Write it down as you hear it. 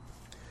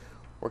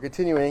We're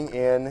continuing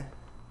in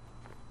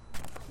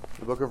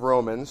the book of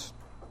Romans.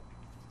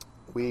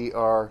 We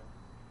are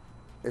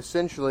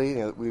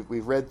essentially,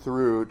 we've read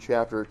through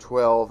chapter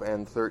 12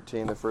 and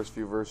 13, the first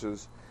few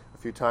verses, a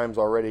few times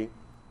already.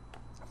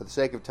 For the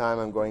sake of time,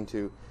 I'm going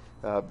to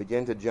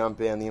begin to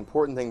jump in. The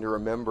important thing to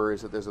remember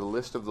is that there's a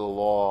list of the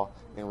law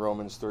in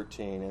Romans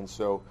 13. And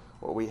so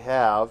what we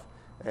have,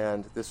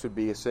 and this would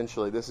be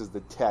essentially, this is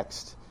the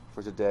text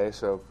for today.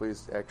 So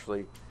please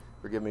actually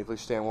forgive me. Please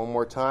stand one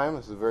more time.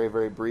 This is a very,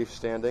 very brief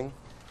standing.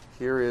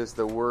 Here is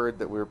the word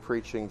that we're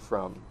preaching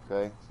from.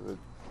 Okay, so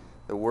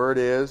the word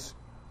is,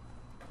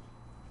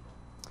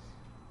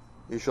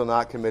 "You shall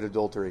not commit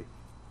adultery."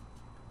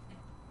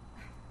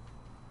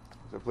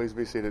 So please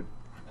be seated.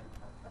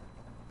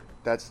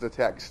 That's the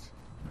text.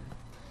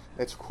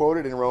 It's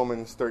quoted in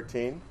Romans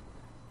 13,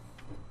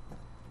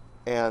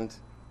 and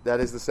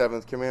that is the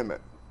seventh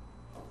commandment.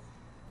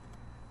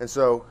 And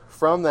so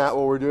from that,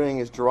 what we're doing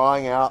is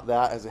drawing out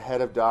that as a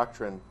head of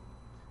doctrine.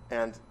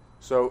 And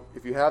so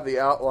if you have the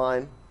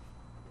outline,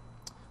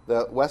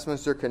 the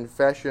Westminster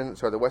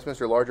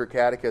Larger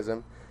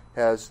Catechism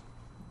has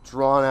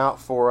drawn out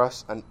for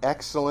us an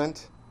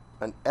excellent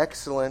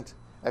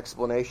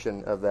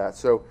explanation of that.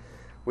 So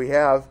we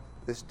have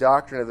this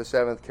doctrine of the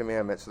seventh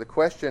commandment. So the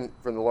question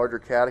from the Larger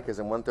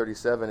Catechism,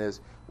 137, is,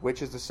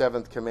 which is the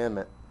seventh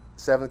commandment?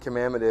 The seventh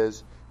commandment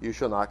is, "You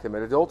shall not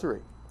commit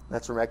adultery."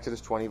 That's from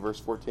Exodus 20, verse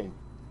 14.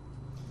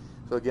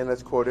 So again,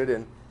 that's quoted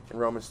in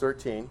Romans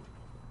 13.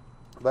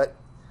 But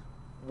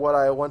what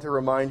I want to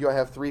remind you, I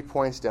have 3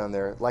 points down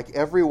there. Like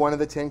every one of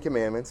the 10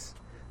 commandments,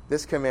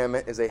 this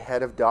commandment is a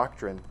head of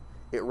doctrine.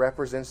 It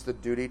represents the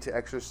duty to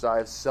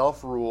exercise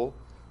self-rule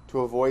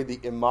to avoid the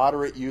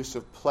immoderate use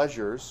of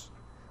pleasures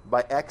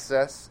by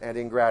excess and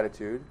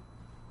ingratitude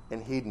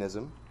and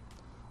hedonism,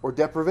 or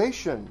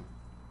deprivation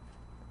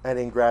and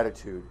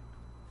ingratitude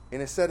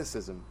in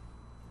asceticism.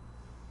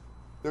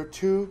 There are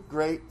two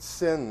great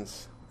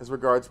sins as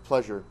regards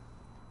pleasure: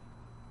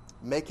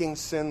 making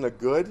sin the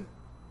good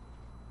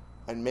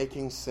and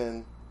making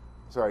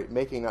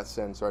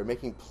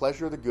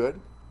pleasure the good.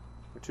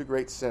 There are two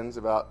great sins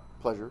about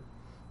pleasure: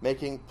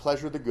 making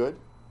pleasure the good,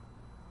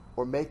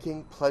 or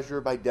making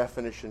pleasure by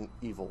definition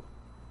evil,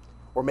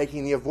 or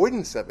making the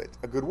avoidance of it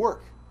a good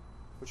work,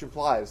 which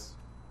implies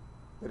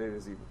that it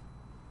is evil.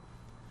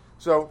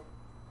 So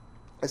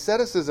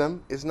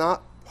asceticism is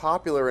not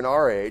popular in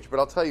our age, but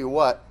I'll tell you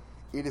what,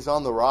 it is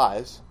on the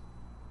rise.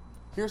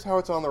 Here's how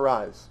it's on the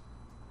rise.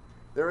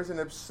 There is an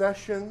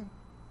obsession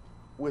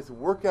with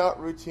workout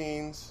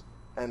routines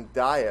and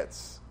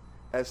diets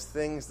as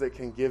things that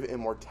can give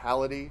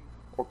immortality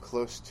or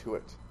close to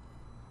it.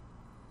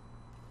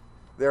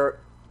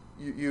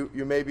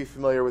 You may be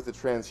familiar with the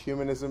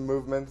transhumanism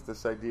movement,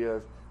 this idea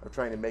of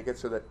trying to make it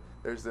so that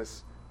there's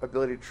this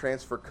ability to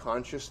transfer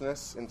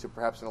consciousness into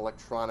perhaps an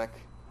electronic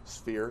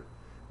sphere.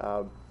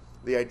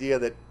 The idea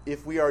that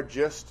if we are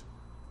just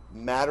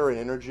matter and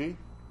energy,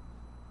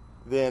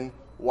 then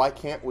why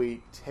can't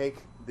we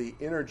take the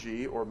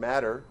energy or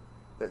matter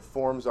that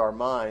forms our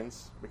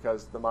minds,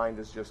 because the mind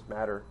is just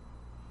matter,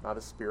 not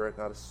a spirit,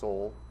 not a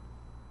soul,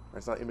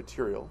 it's not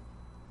immaterial.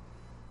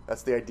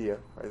 That's the idea,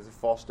 right? It's a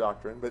false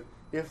doctrine. But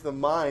if the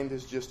mind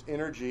is just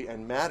energy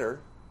and matter,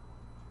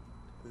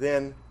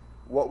 then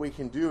what we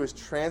can do is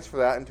transfer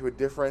that into a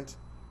different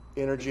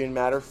energy and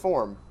matter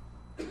form.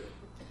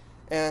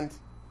 And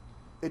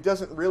it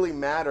doesn't really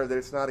matter that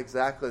it's not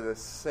exactly the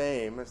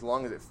same as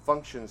long as it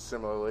functions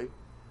similarly,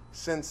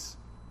 since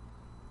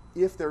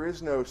if there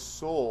is no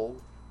soul,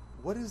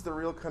 what is the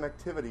real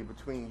connectivity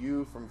between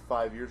you from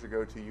 5 years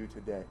ago to you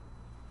today?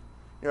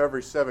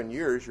 Every 7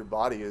 years your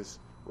body is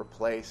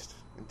replaced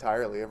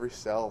entirely. Every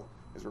cell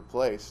is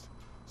replaced.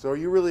 So are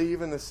you really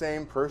even the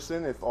same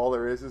person if all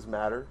there is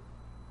matter?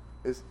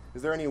 Is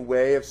there any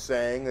way of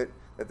saying that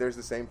there's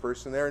the same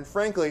person there? And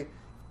frankly,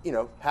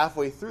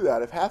 halfway through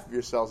that, if half of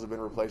your cells have been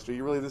replaced, are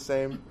you really the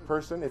same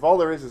person? If all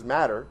there is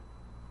matter.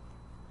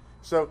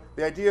 So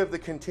the idea of the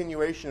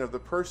continuation of the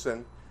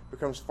person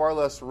becomes far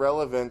less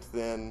relevant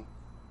than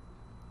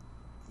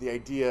the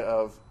idea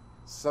of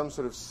some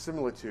sort of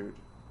similitude.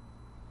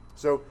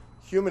 So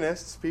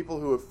humanists, people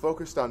who have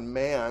focused on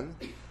man,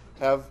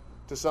 have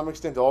to some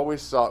extent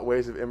always sought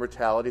ways of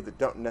immortality that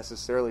don't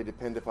necessarily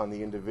depend upon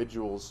the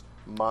individual's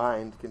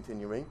mind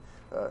continuing,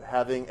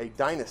 having a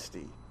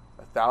dynasty,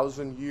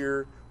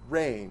 1,000-year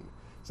reign,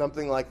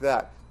 something like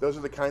that. Those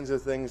are the kinds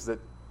of things that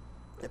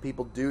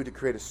people do to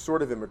create a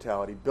sort of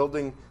immortality,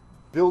 building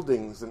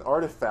buildings and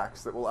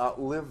artifacts that will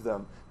outlive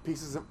them,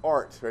 pieces of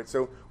art, right?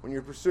 So when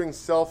you're pursuing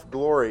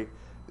self-glory,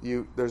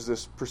 there's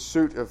this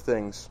pursuit of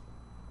things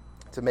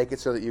to make it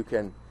so that you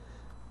can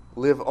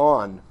live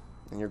on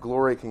and your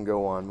glory can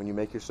go on when you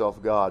make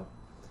yourself God.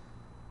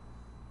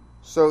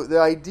 So the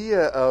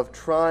idea of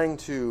trying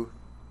to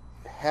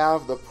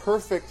have the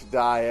perfect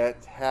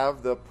diet,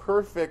 have the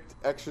perfect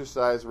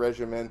exercise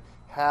regimen,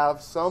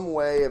 have some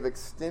way of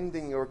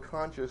extending your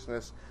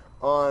consciousness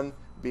on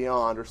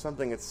beyond, or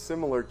something that's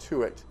similar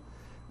to it.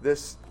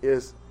 This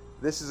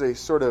is a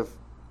sort of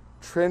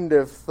trend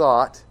of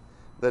thought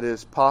that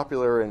is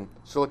popular in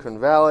Silicon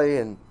Valley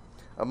and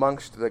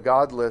amongst the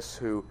godless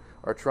who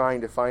are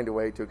trying to find a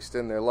way to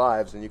extend their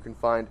lives. And you can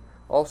find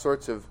all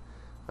sorts of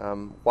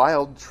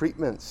wild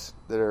treatments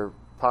that are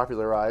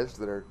popularized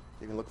that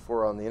you can look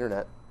for on the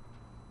internet.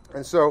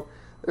 And so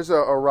there's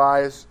a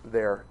rise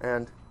there.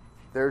 And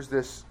there's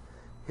this,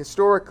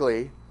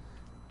 historically,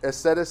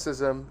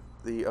 asceticism,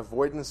 the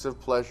avoidance of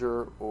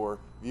pleasure or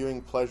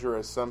viewing pleasure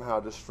as somehow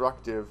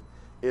destructive,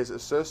 is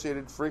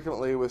associated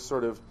frequently with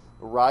sort of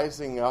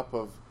rising up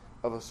of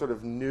a sort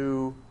of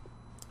new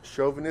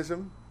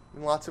chauvinism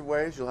in lots of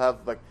ways. You'll have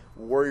like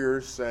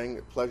warriors saying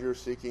that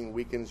pleasure-seeking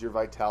weakens your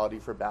vitality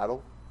for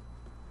battle.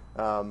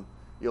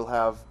 You'll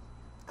have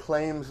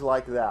claims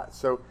like that.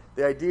 So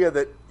the idea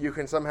that you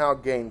can somehow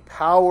gain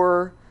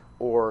power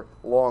or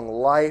long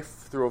life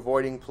through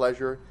avoiding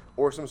pleasure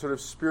or some sort of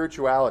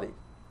spirituality.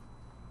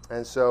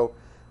 And so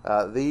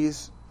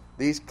these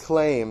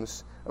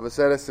claims of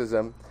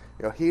asceticism,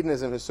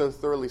 hedonism has so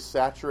thoroughly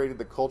saturated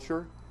the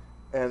culture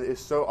and is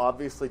so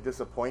obviously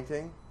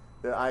disappointing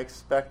that I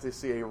expect to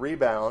see a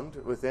rebound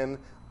within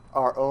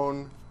our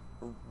own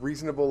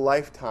reasonable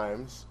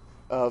lifetimes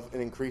of an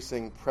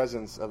increasing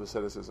presence of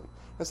asceticism.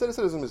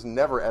 Asceticism is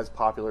never as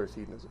popular as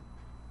hedonism.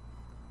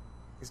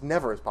 It's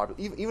never as popular,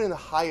 even in the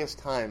highest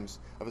times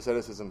of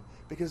asceticism,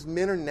 because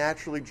men are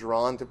naturally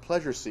drawn to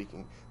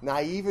pleasure-seeking.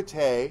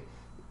 Naivete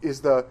is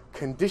the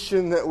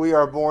condition that we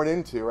are born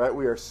into, right?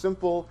 We are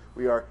simple,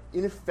 we are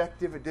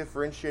ineffective at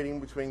differentiating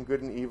between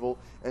good and evil,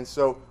 and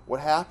so what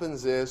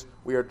happens is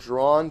we are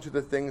drawn to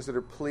the things that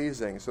are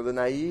pleasing. So the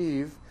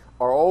naive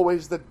are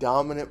always the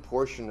dominant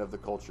portion of the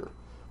culture,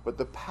 but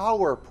the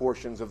power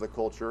portions of the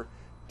culture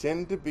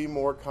tend to be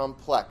more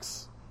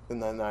complex than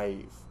the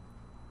naive.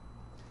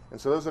 And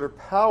so those that are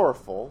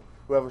powerful,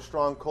 who have a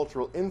strong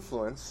cultural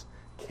influence,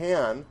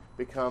 can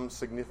become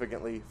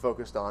significantly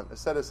focused on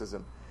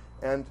asceticism.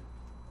 And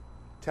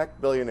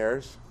tech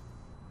billionaires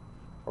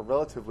are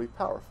relatively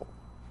powerful.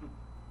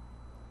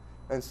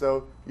 And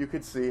so you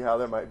could see how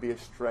there might be a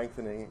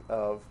strengthening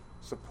of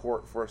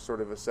support for a sort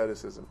of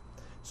asceticism.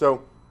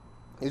 So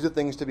these are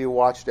things to be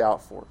watched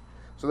out for.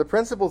 So the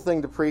principal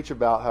thing to preach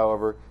about,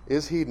 however,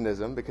 is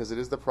hedonism, because it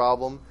is the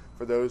problem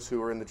for those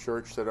who are in the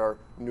church that are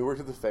newer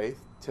to the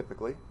faith,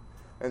 typically.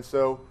 And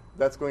so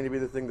that's going to be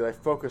the thing that I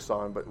focus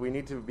on. But we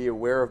need to be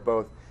aware of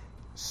both.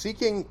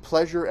 Seeking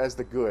pleasure as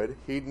the good,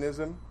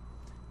 hedonism,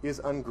 is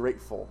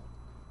ungrateful.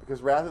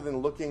 Because rather than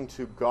looking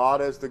to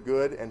God as the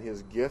good and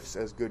his gifts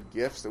as good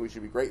gifts that we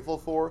should be grateful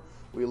for,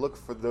 we look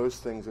for those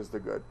things as the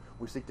good.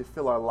 We seek to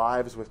fill our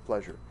lives with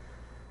pleasure.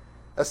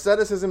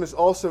 Asceticism is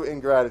also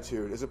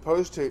ingratitude. As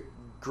opposed to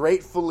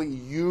gratefully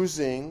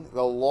using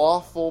the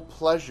lawful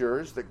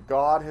pleasures that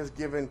God has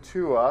given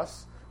to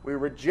us, we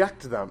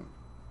reject them.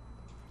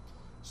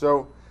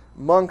 So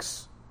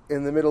monks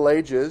in the Middle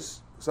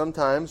Ages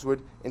sometimes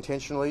would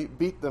intentionally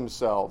beat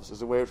themselves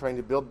as a way of trying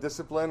to build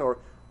discipline, or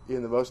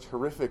in the most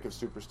horrific of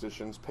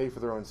superstitions, pay for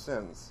their own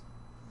sins.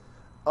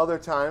 Other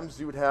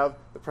times you would have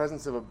the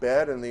presence of a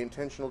bed and the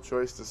intentional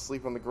choice to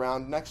sleep on the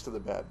ground next to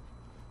the bed,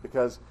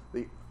 because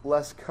the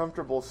less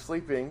comfortable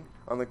sleeping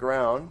on the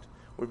ground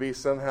would be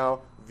somehow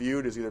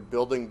viewed as either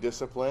building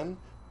discipline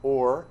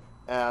or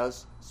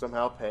as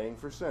somehow paying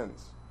for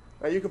sins.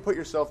 Now you can put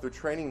yourself through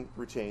training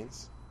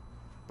routines,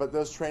 but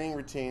those training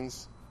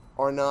routines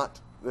are not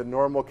the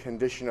normal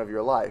condition of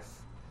your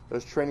life.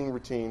 Those training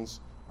routines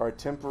are a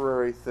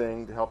temporary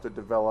thing to help to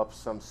develop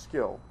some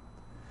skill.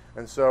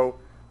 And so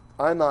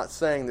I'm not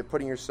saying that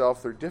putting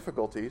yourself through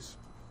difficulties,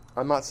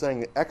 I'm not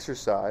saying that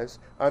exercise,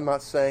 I'm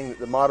not saying that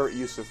the moderate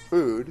use of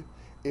food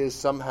is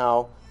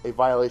somehow a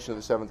violation of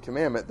the seventh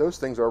commandment. Those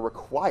things are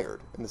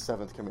required in the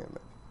seventh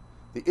commandment.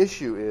 The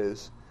issue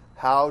is,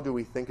 how do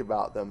we think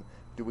about them?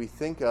 Do we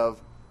think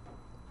of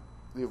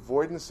the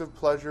avoidance of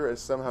pleasure as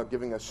somehow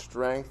giving us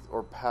strength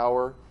or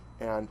power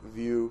and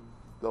view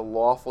the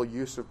lawful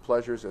use of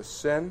pleasures as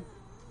sin?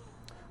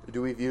 Or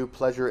do we view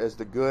pleasure as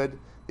the good?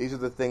 These are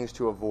the things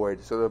to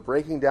avoid. So the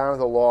breaking down of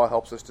the law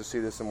helps us to see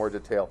this in more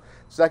detail.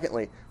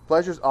 Secondly,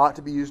 pleasures ought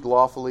to be used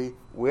lawfully,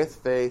 with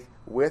faith,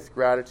 with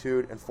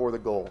gratitude, and for the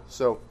goal.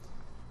 So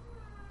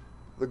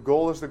the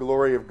goal is the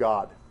glory of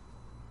God.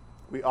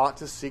 We ought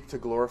to seek to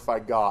glorify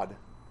God.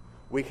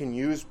 We can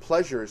use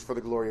pleasures for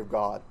the glory of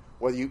God.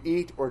 Whether you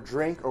eat or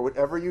drink or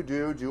whatever you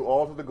do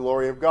all to the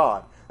glory of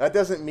God. That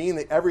doesn't mean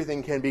that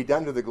everything can be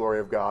done to the glory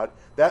of God.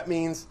 That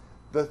means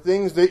the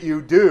things that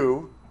you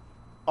do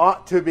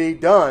ought to be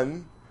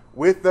done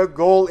with the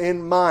goal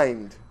in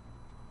mind.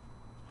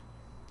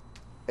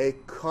 A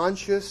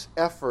conscious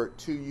effort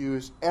to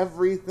use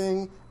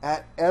everything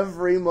at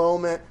every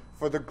moment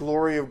for the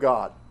glory of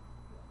God.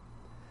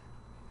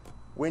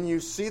 When you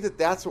see that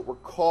that's what we're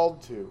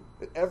called to,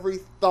 that every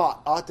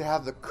thought ought to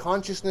have the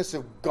consciousness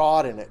of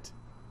God in it,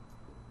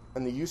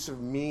 and the use of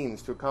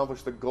means to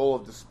accomplish the goal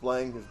of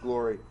displaying his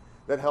glory,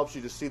 that helps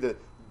you to see the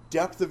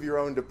depth of your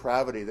own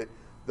depravity, that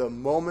the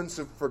moments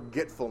of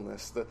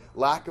forgetfulness, the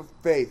lack of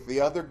faith, the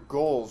other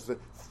goals, the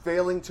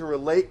failing to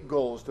relate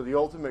goals to the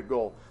ultimate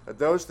goal, that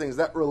those things,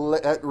 that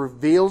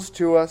reveals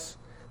to us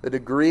the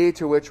degree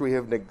to which we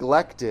have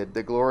neglected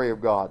the glory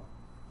of God.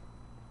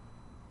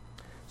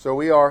 So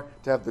we are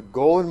to have the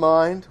goal in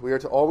mind. We are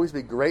to always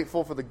be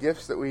grateful for the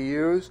gifts that we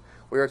use.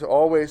 We are to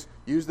always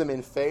use them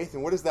in faith.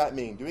 And what does that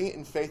mean? Doing it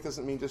in faith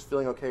doesn't mean just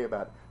feeling okay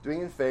about it. Doing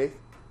it in faith,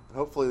 and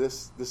hopefully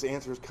this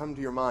answer has come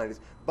to your mind.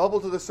 It's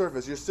bubbled to the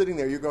surface. You're sitting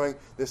there. You're going,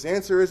 this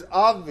answer is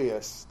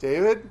obvious,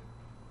 David.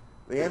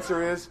 The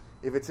answer is,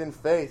 if it's in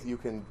faith, you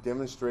can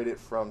demonstrate it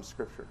from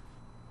Scripture.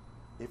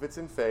 If it's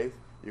in faith,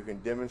 you can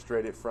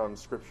demonstrate it from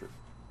Scripture.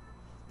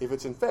 If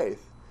it's in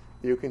faith,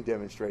 you can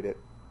demonstrate it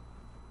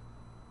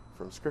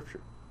from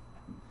Scripture.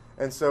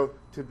 And so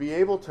to be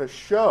able to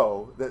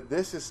show that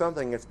this is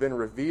something that's been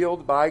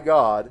revealed by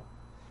God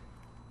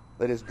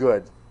that is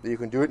good, that you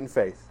can do it in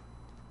faith.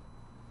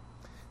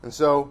 And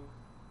so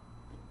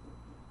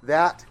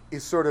that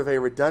is sort of a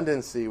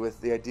redundancy with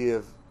the idea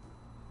of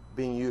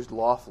being used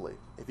lawfully.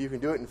 If you can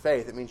do it in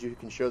faith, it means you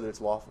can show that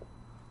it's lawful.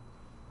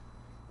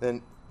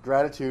 Then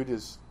gratitude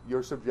is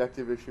your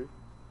subjective issue.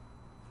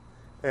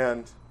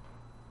 And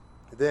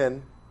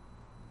then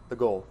the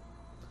goal.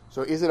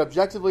 So is it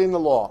objectively in the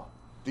law?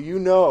 Do you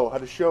know how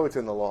to show it's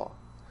in the law?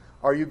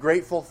 Are you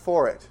grateful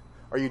for it?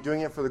 Are you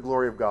doing it for the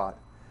glory of God?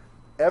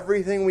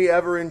 Everything we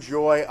ever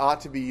enjoy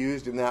ought to be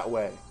used in that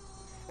way.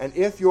 And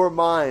if your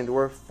mind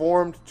were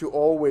formed to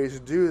always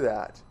do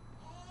that,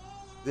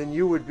 then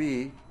you would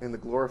be in the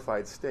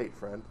glorified state,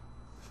 friend.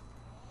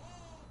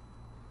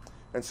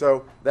 And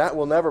so that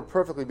will never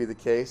perfectly be the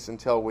case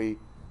until we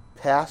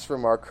pass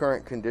from our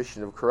current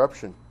condition of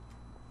corruption.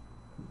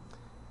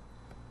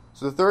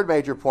 So the third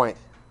major point,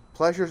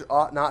 pleasures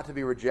ought not to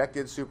be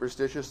rejected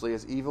superstitiously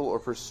as evil or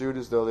pursued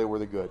as though they were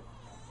the good.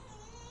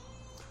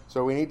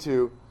 So we need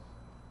to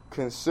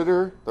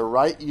consider the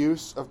right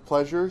use of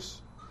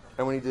pleasures,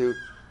 and we need to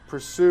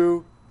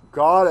pursue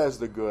God as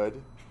the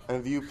good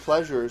and view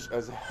pleasures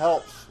as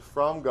helps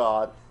from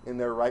God in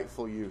their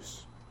rightful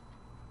use.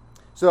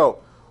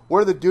 So, what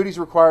are the duties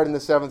required in the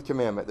seventh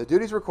commandment? The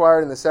duties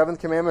required in the seventh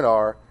commandment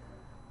are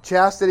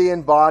chastity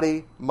in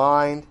body,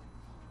 mind,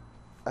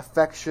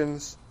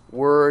 affections,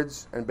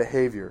 words, and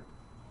behavior.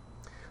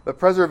 The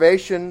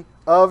preservation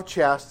of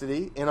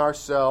chastity in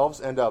ourselves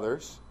and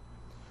others.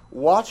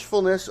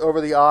 Watchfulness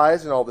over the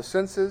eyes and all the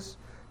senses.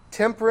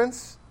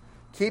 Temperance,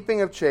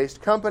 keeping of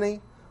chaste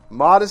company,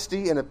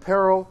 modesty in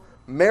apparel,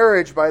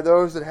 marriage by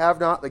those that have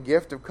not the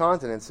gift of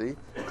continency,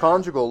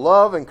 conjugal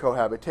love and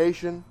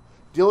cohabitation,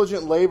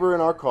 diligent labor in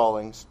our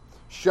callings,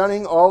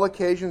 shunning all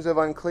occasions of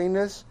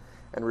uncleanness,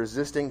 and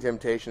resisting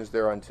temptations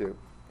thereunto.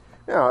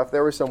 Now, if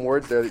there were some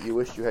words there that you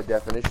wished you had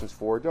definitions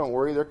for, don't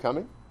worry, they're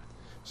coming.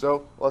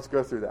 So let's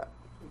go through that.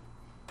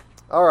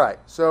 All right,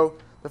 so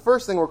the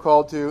first thing we're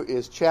called to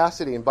is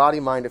chastity in body,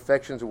 mind,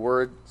 affections,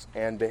 words,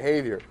 and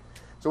behavior.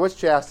 So what's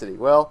chastity?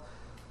 Well,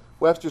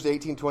 Webster's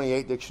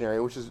 1828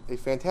 dictionary, which is a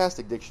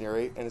fantastic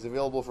dictionary and is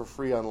available for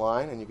free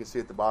online, and you can see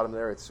at the bottom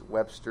there, it's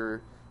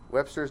Webster's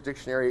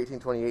Dictionary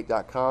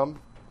 1828.com.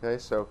 Okay,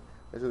 so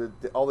these are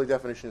all the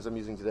definitions I'm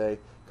using today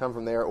come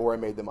from there, or I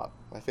made them up.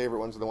 My favorite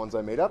ones are the ones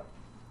I made up.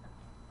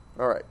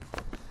 All right.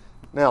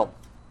 Now,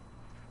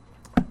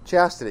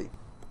 chastity.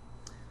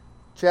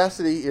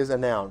 Chastity is a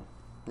noun,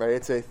 right?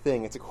 It's a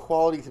thing. It's a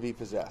quality to be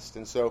possessed.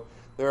 And so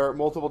there are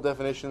multiple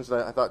definitions,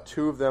 and I thought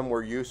two of them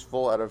were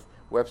useful out of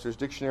Webster's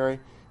Dictionary.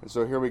 And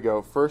so here we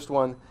go. First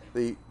one,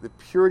 the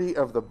purity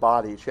of the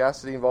body.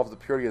 Chastity involves the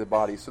purity of the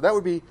body. So that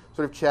would be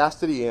sort of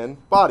chastity in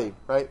body,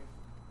 right?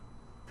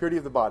 Purity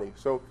of the body.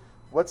 So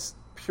what's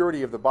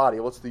purity of the body?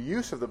 Well, it's the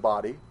use of the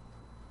body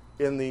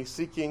in the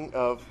seeking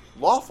of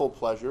lawful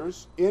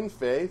pleasures in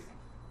faith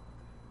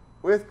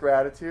with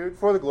gratitude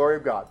for the glory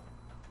of God.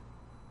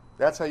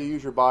 That's how you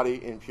use your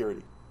body in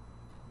purity.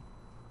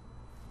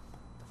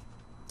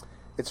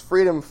 It's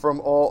freedom from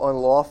all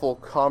unlawful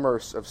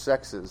commerce of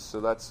sexes. So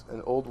that's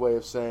an old way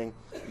of saying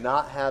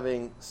not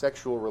having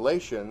sexual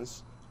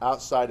relations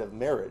outside of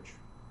marriage.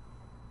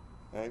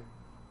 Okay?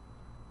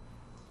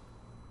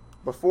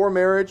 Before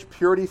marriage,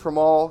 purity from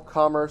all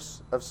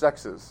commerce of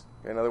sexes.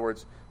 In other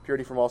words,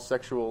 purity from all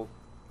sexual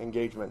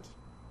engagement.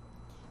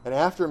 And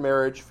after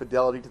marriage,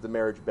 fidelity to the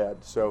marriage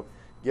bed. So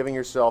giving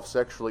yourself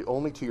sexually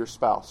only to your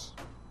spouse.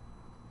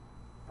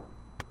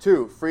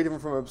 2, freedom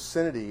from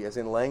obscenity, as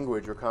in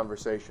language or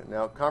conversation.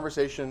 Now,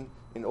 conversation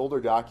in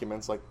older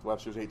documents like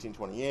Webster's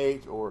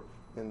 1828 or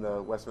in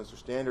the Westminster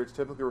Standards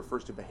typically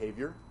refers to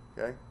behavior.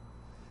 Okay,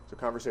 so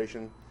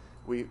conversation,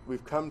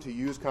 we've come to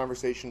use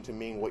conversation to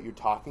mean what you're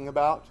talking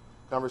about.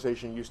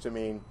 Conversation used to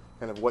mean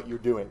kind of what you're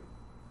doing.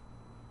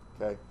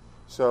 Okay,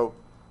 so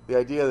the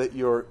idea that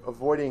you're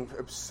avoiding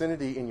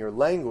obscenity in your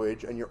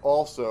language and you're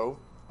also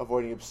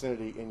avoiding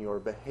obscenity in your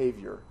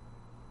behavior.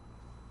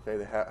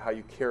 Okay, how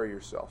you carry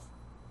yourself.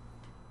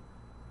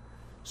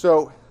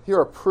 So here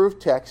are proof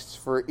texts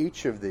for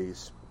each of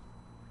these.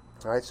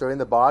 All right, so in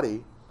the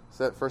body,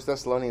 1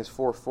 Thessalonians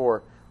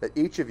 4:4, that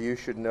each of you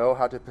should know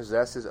how to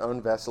possess his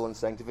own vessel in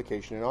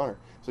sanctification and honor.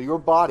 So your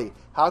body,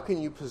 how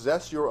can you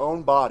possess your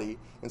own body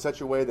in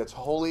such a way that's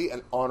holy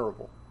and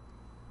honorable?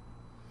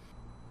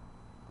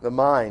 The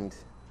mind,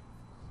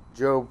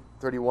 Job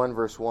 31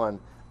 verse 1,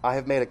 I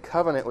have made a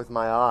covenant with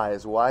my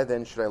eyes. Why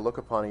then should I look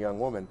upon a young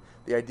woman?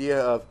 The idea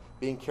of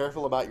being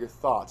careful about your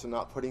thoughts and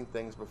not putting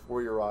things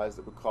before your eyes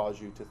that would cause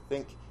you to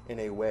think in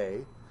a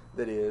way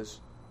that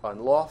is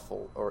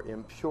unlawful or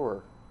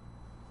impure.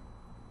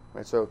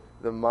 Right, so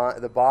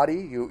the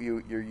body,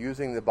 you're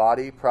using the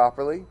body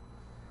properly,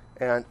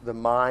 and the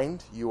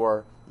mind you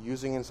are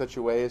using in such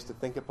a way as to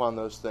think upon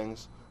those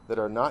things that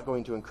are not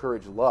going to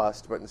encourage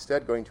lust, but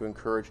instead going to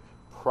encourage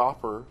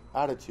proper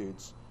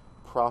attitudes,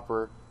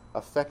 proper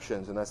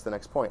affections. And that's the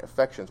next point.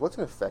 Affections. What's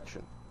an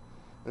affection?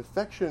 An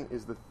affection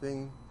is the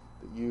thing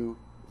that you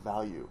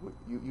value.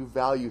 You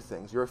value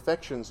things. Your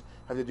affections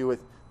have to do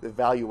with the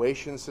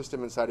valuation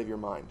system inside of your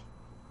mind.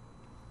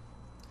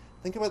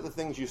 Think about the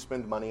things you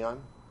spend money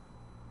on.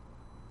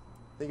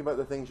 Think about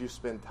the things you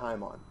spend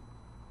time on.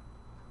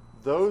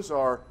 Those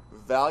are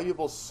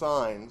valuable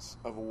signs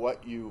of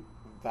what you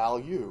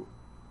value.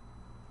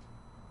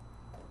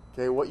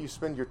 Okay, what you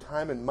spend your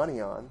time and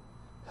money on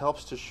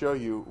helps to show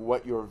you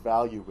what you're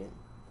valuing.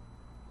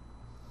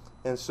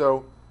 And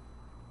so,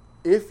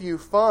 if you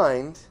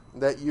find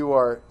that you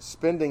are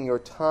spending your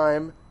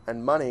time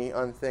and money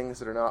on things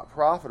that are not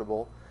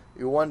profitable,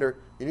 you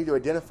need to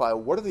identify,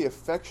 what are the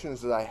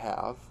affections that I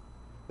have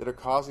that are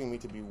causing me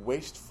to be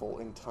wasteful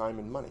in time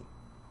and money?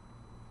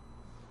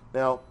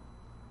 Now,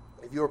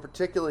 if you are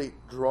particularly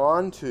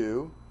drawn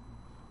to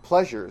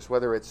pleasures,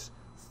 whether it's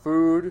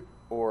food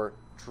or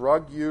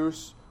drug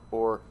use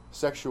or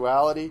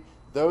sexuality,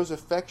 those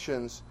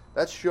affections,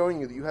 that's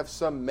showing you that you have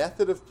some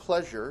method of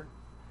pleasure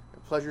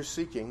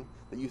seeking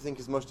that you think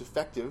is most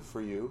effective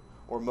for you,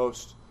 or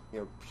most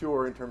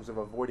pure in terms of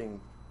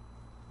avoiding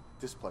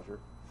displeasure.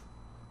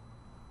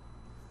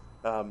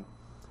 I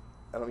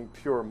don't mean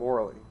pure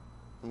morally.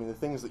 I mean the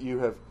things that you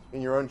have,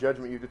 in your own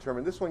judgment, you've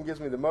determined, this one gives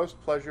me the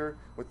most pleasure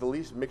with the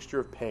least mixture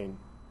of pain.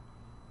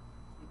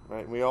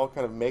 Right? And we all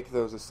kind of make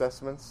those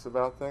assessments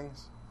about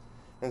things.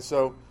 And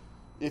so,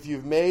 if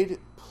you've made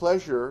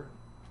pleasure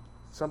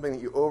something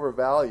that you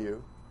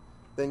overvalue,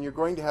 then you're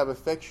going to have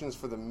affections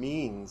for the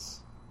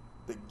means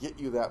that get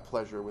you that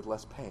pleasure with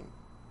less pain.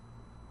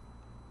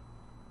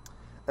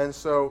 And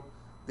so,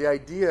 the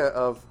idea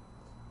of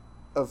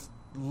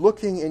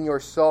looking in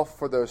yourself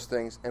for those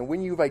things, and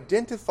when you've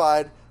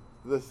identified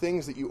the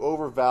things that you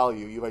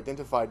overvalue, you've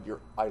identified your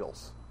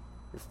idols,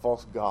 your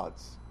false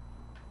gods.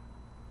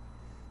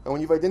 And when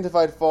you've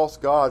identified false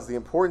gods, the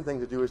important thing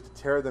to do is to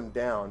tear them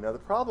down. Now, the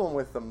problem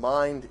with the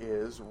mind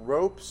is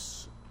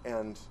ropes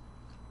and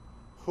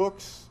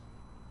hooks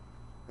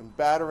and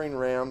battering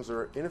rams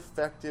are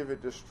ineffective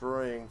at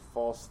destroying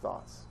false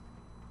thoughts.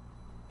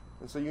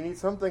 And so you need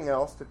something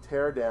else to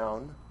tear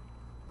down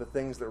the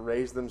things that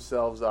raise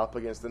themselves up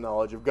against the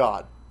knowledge of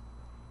God.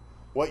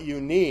 What you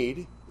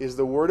need is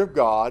the Word of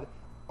God,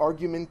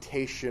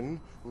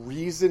 argumentation,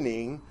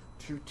 reasoning,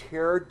 to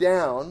tear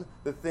down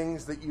the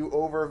things that you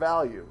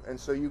overvalue. And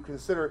so you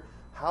consider,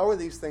 how are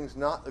these things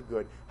not the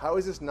good? How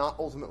is this not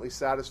ultimately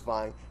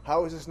satisfying?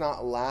 How is this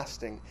not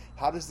lasting?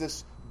 How does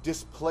this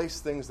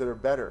displace things that are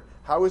better?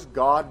 How is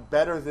God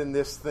better than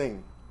this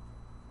thing?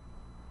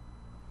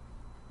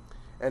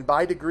 And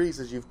by degrees,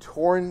 as you've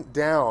torn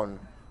down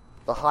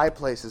the high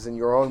places in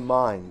your own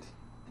mind,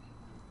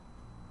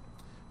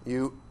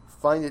 you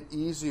find it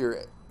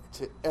easier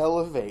to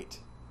elevate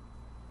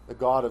the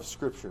God of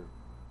Scripture.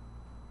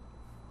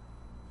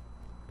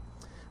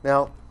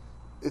 Now,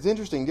 it's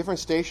interesting, different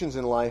stations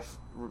in life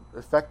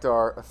affect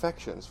our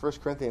affections. 1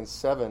 Corinthians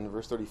 7,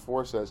 verse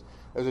 34 says,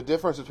 there's a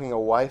difference between a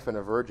wife and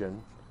a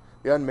virgin.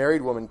 The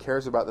unmarried woman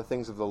cares about the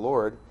things of the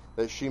Lord,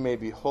 that she may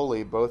be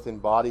holy both in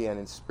body and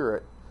in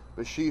spirit.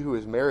 But she who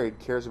is married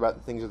cares about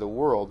the things of the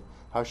world,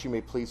 how she may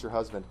please her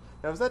husband.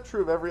 Now, is that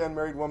true of every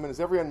unmarried woman? Is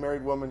every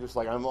unmarried woman just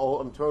like, I'm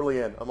totally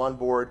in, I'm on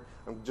board,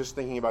 I'm just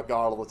thinking about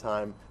God all the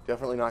time,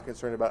 definitely not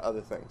concerned about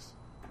other things?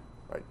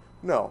 Right?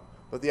 No.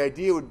 But the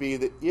idea would be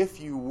that if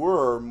you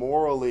were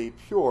morally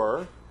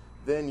pure,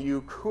 then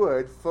you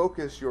could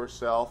focus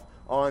yourself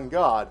on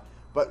God.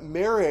 But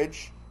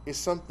marriage is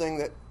something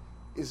that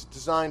is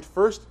designed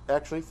first,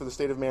 actually, for the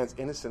state of man's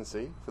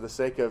innocency, for the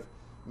sake of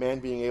man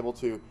being able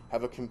to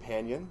have a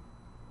companion,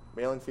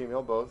 male and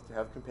female both, to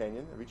have a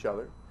companion of each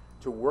other,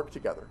 to work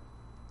together.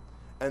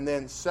 And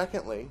then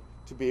secondly,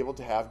 to be able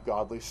to have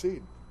godly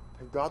seed,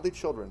 have godly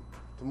children,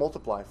 to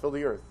multiply, fill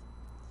the earth.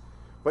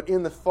 But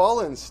in the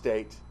fallen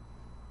state,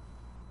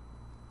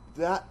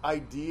 that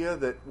idea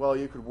that, well,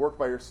 you could work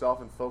by yourself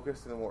and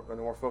focus in a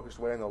more focused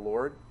way on the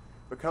Lord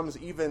becomes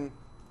even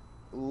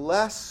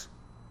less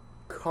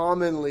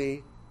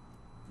commonly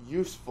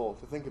useful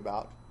to think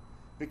about,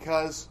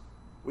 because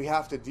we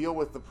have to deal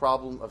with the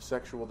problem of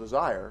sexual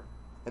desire.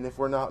 And if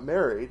we're not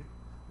married,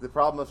 the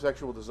problem of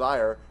sexual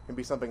desire can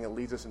be something that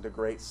leads us into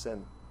great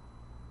sin.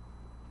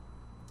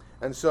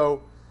 And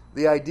so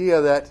the idea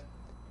that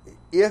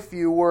if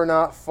you were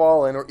not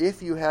fallen, or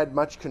if you had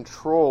much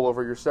control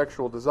over your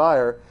sexual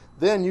desire,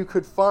 then you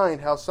could find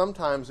how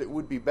sometimes it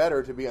would be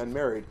better to be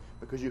unmarried,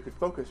 because you could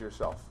focus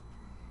yourself.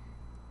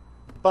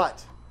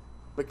 But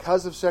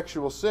because of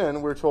sexual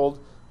sin, we're told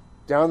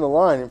down the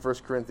line in 1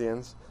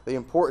 Corinthians the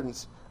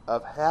importance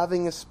of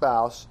having a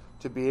spouse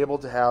to be able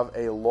to have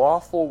a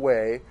lawful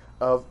way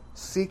of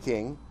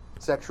seeking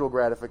sexual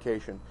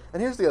gratification.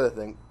 And here's the other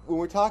thing. When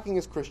we're talking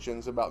as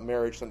Christians about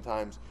marriage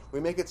sometimes, we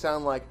make it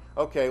sound like,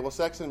 okay, well,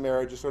 sex and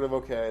marriage is sort of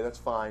okay, that's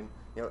fine.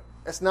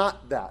 It's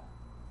not that.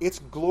 It's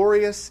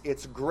glorious,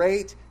 it's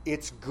great,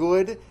 it's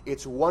good,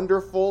 it's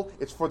wonderful,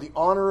 it's for the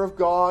honor of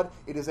God,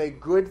 it is a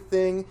good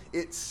thing,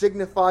 it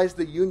signifies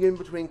the union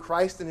between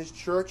Christ and His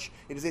church,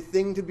 it is a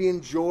thing to be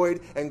enjoyed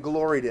and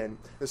gloried in.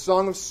 The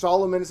Song of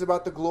Solomon is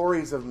about the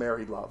glories of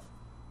married love.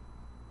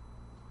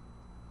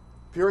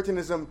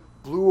 Puritanism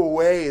blew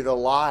away the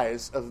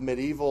lies of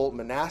medieval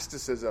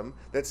monasticism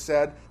that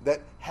said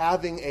that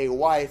having a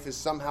wife is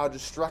somehow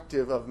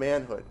destructive of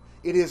manhood.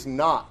 It is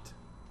not.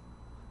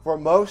 For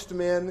most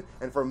men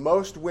and for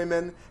most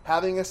women,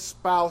 having a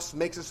spouse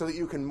makes it so that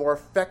you can more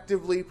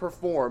effectively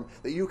perform,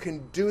 that you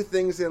can do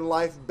things in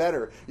life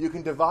better. You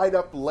can divide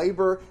up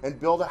labor and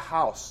build a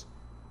house.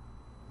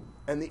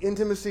 And the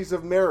intimacies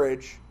of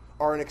marriage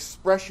are an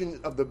expression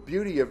of the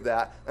beauty of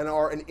that and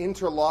are an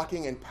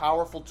interlocking and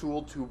powerful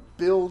tool to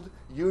build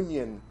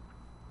union.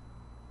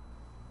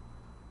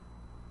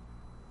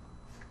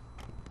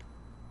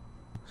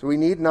 So we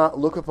need not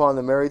look upon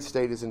the married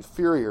state as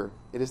inferior.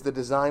 It is the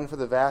design for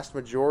the vast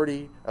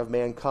majority of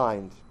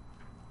mankind.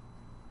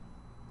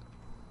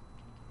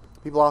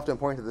 People often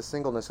point to the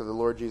singleness of the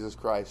Lord Jesus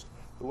Christ.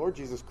 The Lord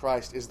Jesus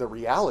Christ is the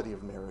reality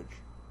of marriage.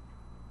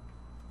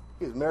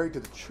 He is married to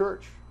the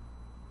church,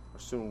 or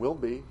soon will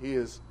be. He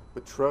is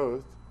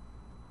betrothed.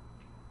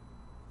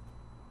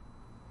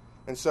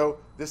 And so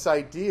this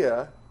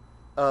idea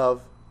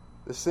of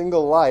the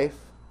single life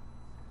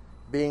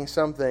being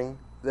something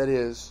that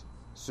is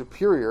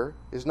superior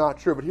is not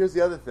true. But here's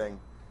the other thing.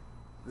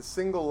 The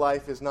single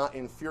life is not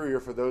inferior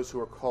for those who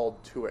are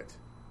called to it.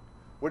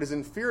 What is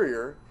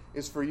inferior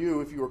is for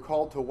you, if you are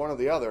called to one or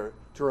the other,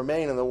 to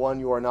remain in the one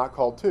you are not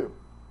called to.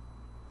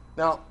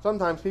 Now,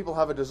 sometimes people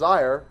have a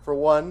desire for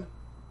one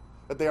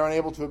that they are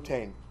unable to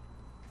obtain.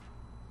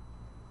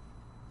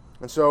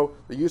 And so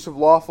the use of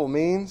lawful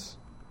means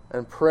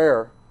and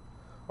prayer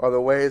are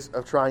the ways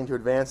of trying to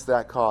advance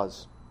that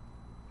cause.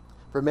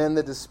 For men,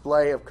 the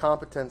display of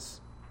competence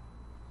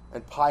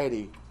and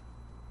piety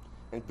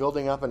and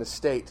building up an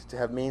estate to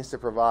have means to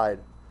provide.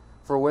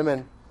 For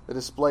women, the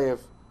display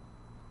of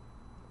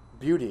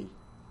beauty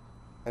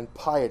and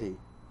piety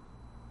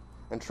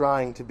and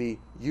trying to be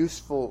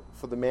useful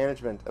for the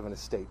management of an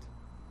estate,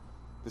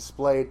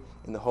 displayed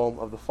in the home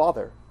of the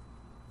father.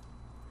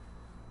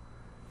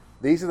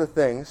 These are the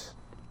things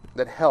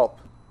that help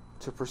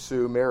to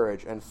pursue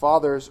marriage, and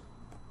fathers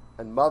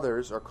and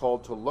mothers are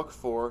called to look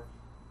for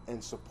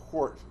and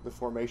support the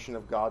formation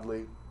of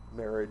godly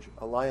marriage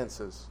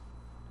alliances.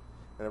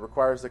 And it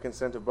requires the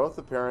consent of both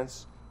the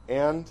parents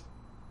and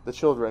the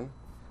children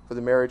for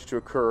the marriage to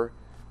occur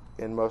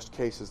in most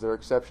cases. There are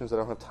exceptions I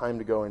don't have time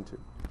to go into.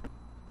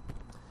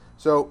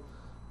 So,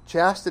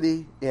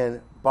 chastity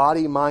in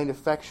body, mind,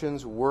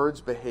 affections,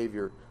 words,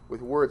 behavior.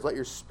 With words, let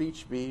your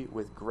speech be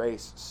with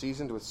grace,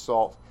 seasoned with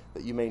salt,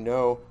 that you may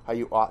know how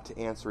you ought to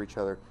answer each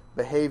other.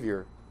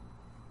 Behavior.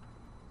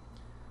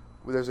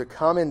 There's a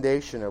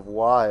commendation of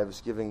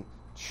wives giving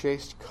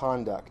chaste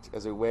conduct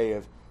as a way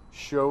of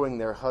showing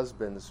their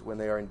husbands when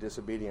they are in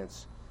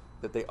disobedience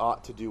that they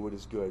ought to do what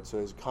is good. So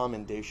there's a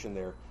commendation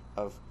there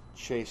of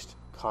chaste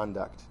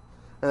conduct.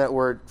 And that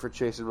word for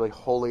chaste is really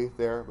holy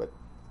there, but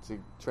it's a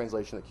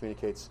translation that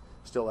communicates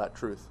still that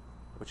truth,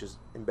 which is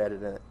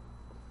embedded in it.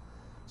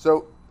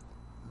 So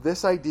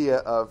this idea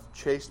of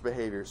chaste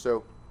behavior.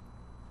 So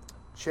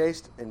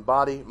chaste in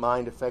body,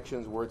 mind,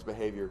 affections, words,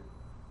 behavior.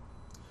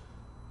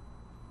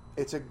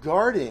 It's a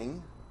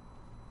guarding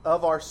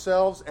of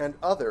ourselves and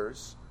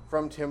others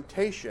from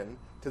temptation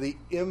to the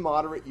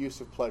immoderate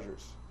use of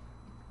pleasures.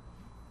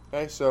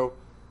 Okay, so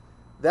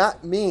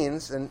that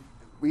means, and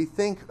we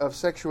think of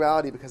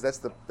sexuality because that's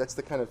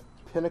the kind of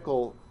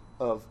pinnacle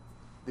of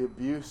the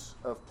abuse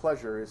of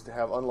pleasure, is to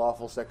have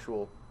unlawful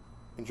sexual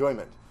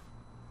enjoyment.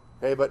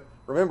 Okay, but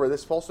remember,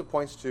 this also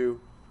points to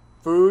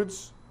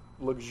foods,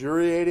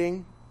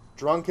 luxuriating,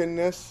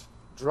 drunkenness,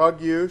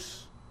 drug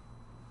use.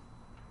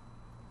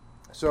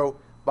 So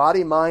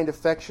body, mind,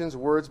 affections,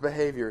 words,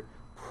 behavior,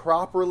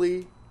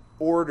 properly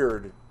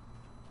ordered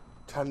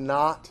to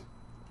not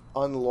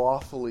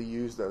unlawfully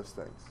use those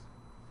things.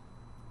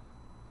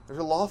 There's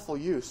a lawful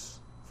use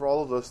for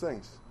all of those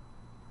things.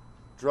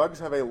 Drugs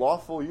have a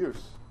lawful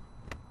use.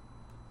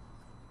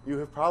 You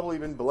have probably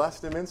been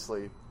blessed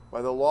immensely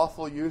by the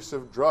lawful use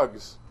of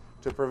drugs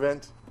to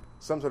prevent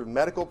some sort of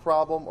medical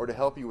problem or to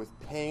help you with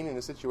pain in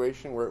a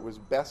situation where it was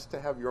best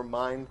to have your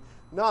mind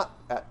not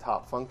at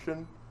top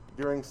function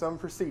during some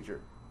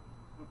procedure.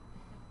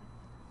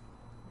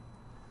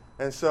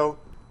 And so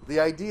the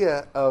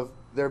idea of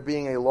there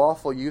being a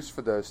lawful use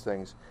for those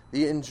things,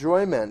 the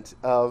enjoyment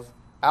of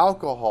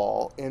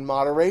alcohol in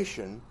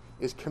moderation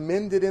is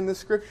commended in the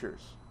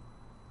Scriptures.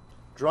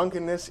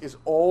 Drunkenness is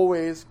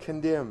always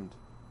condemned.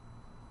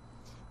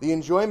 The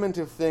enjoyment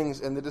of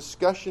things and the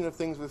discussion of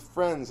things with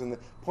friends and the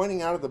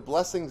pointing out of the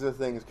blessings of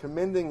things,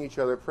 commending each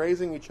other,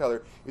 praising each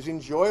other, is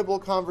enjoyable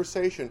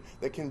conversation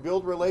that can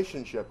build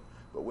relationship.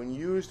 But when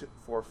used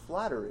for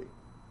flattery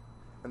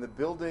and the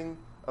building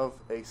of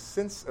a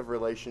sense of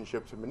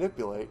relationship to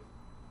manipulate,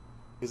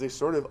 is a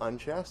sort of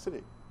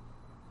unchastity.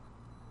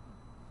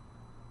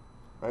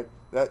 Right?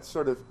 That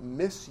sort of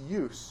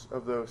misuse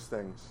of those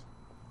things.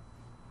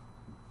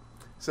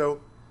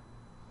 So,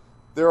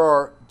 there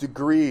are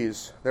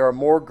degrees. There are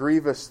more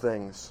grievous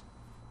things.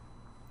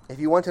 If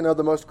you want to know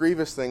the most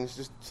grievous things,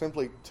 just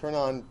simply turn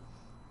on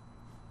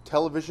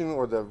television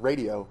or the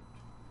radio.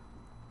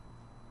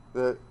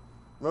 The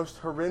most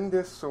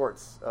horrendous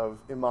sorts of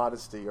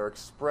immodesty are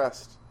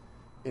expressed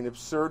in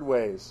absurd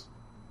ways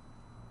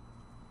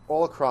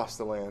all across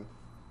the land.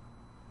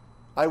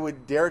 I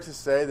would dare to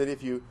say that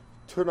if you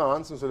turn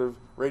on some sort of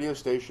radio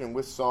station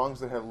with songs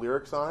that have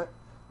lyrics on it,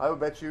 I would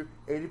bet you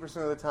 80%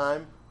 of the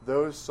time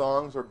those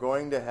songs are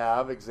going to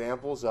have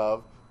examples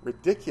of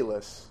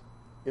ridiculous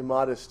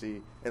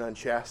immodesty and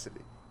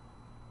unchastity.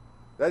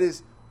 That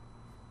is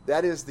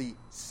the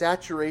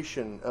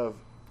saturation of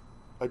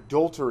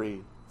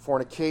adultery,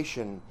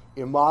 fornication,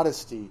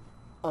 immodesty,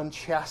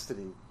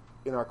 unchastity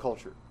in our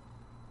culture.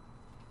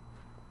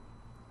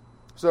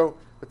 So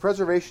the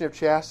preservation of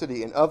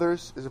chastity in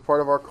others is a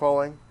part of our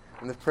calling,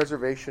 and the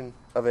preservation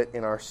of it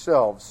in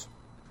ourselves.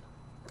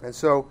 And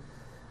so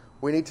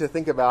we need to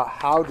think about,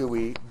 how do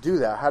we do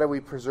that? How do we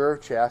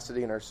preserve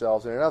chastity in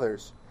ourselves and in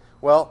others?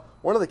 Well,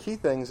 one of the key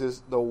things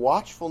is the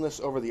watchfulness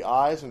over the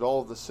eyes and all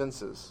of the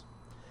senses.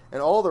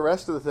 And all the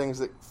rest of the things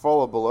that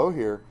follow below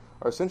here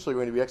are essentially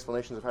going to be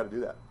explanations of how to do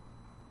that.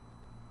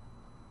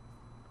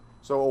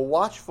 So a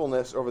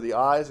watchfulness over the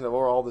eyes and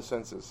over all the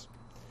senses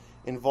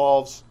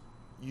involves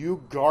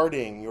you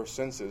guarding your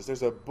senses.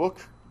 There's a book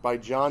by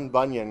John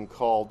Bunyan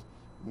called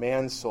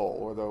Man's Soul,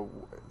 or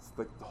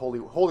the Holy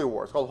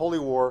War. It's called Holy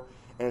War,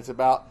 and it's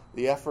about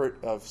the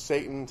effort of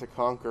Satan to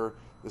conquer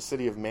the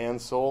city of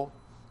man's soul,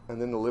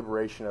 and then the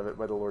liberation of it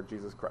by the Lord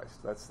Jesus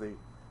Christ. That's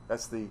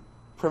the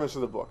premise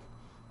of the book.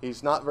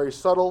 He's not very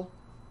subtle.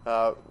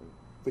 The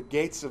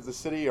gates of the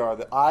city are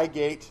the eye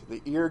gate,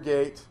 the ear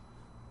gate,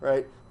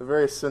 right? The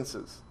various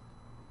senses.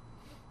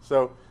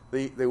 So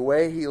the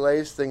way he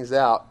lays things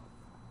out,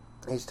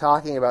 he's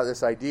talking about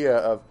this idea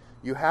of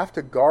you have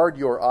to guard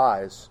your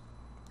eyes.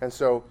 And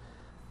so,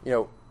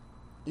 you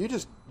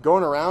just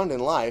going around in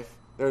life,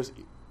 there's,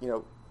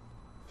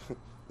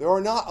 there are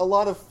not a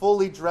lot of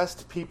fully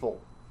dressed people.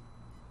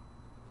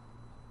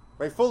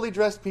 Right? Fully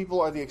dressed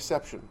people are the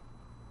exception.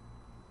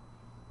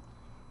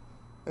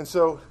 And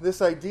so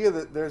this idea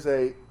that there's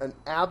an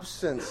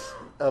absence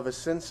of a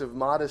sense of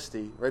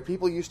modesty, right?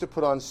 People used to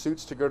put on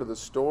suits to go to the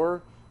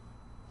store.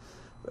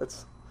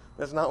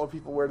 That's not what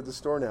people wear to the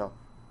store now.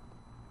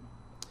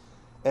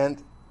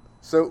 And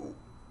so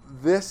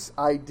this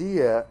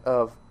idea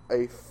of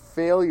a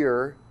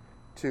failure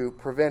to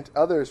prevent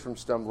others from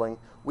stumbling,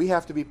 we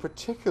have to be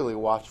particularly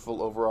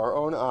watchful over our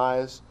own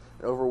eyes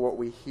and over what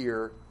we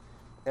hear.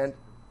 And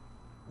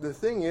the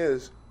thing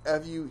is,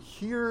 if you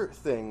hear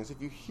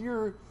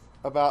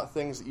about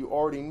things that you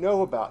already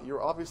know about,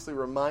 you're obviously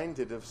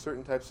reminded of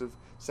certain types of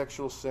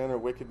sexual sin or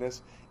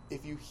wickedness.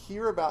 If you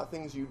hear about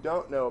things you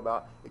don't know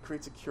about, it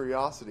creates a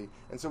curiosity.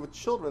 And so with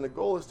children, the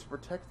goal is to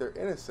protect their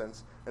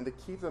innocence and to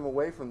keep them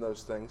away from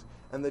those things.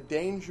 And the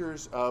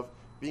dangers of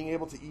being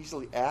able to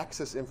easily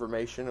access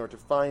information or to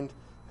find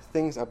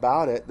things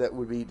about it that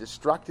would be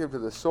destructive to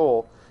the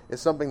soul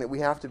is something that we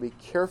have to be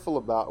careful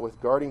about with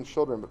guarding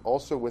children, but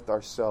also with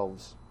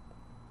ourselves.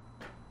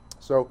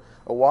 So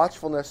a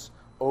watchfulness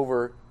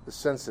over the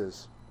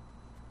senses.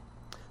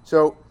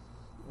 So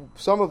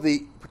some of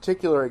the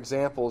particular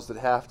examples that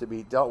have to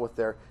be dealt with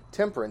there,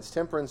 temperance.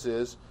 Temperance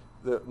is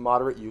the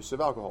moderate use of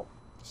alcohol.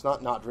 It's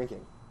not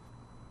drinking.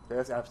 Okay,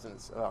 that's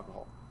abstinence of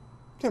alcohol.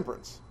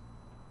 Temperance.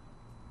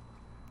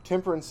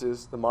 Temperance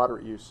is the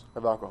moderate use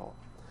of alcohol.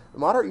 The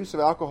moderate use of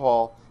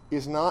alcohol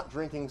is not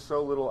drinking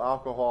so little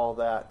alcohol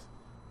that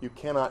you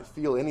cannot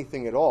feel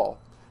anything at all.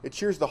 It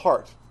cheers the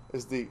heart,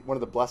 is one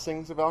of the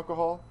blessings of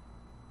alcohol.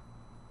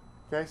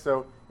 Okay,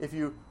 so if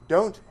you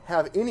don't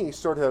have any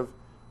sort of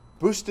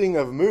boosting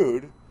of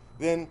mood,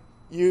 then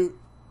you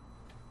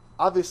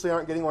obviously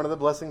aren't getting one of the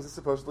blessings that's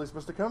supposedly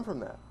supposed to come from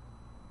that.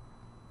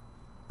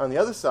 On the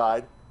other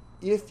side,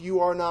 if you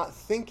are not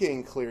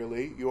thinking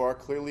clearly, you are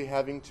clearly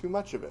having too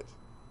much of it.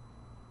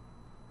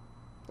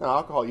 Now,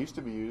 alcohol used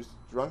to be used,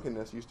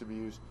 drunkenness used to be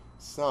used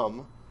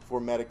some for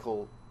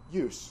medical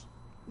use.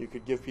 You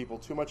could give people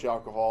too much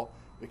alcohol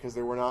because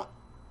there were not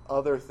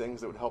other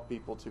things that would help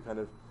people to kind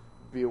of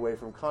be away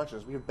from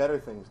consciousness. We have better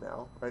things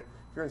now, right?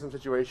 If you're in some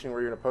situation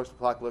where you're in a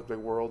post-apocalyptic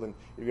world and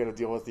you've got to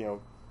deal with,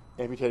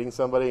 amputating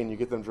somebody and you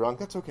get them drunk,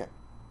 that's okay.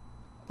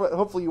 But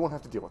hopefully you won't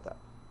have to deal with that.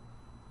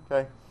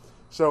 Okay?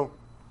 So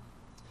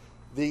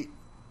the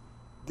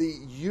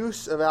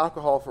use of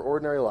alcohol for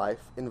ordinary life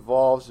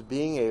involves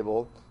being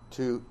able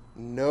to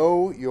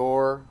know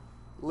your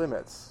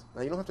limits.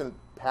 Now, you don't have to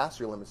pass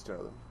your limits to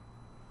know them.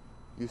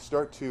 You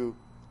start to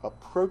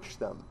approach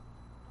them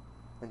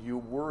and you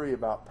worry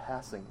about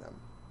passing them.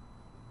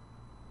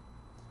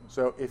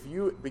 So if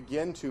you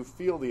begin to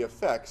feel the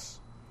effects,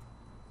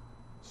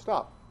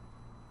 stop.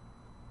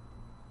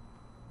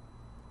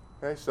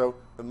 Okay, so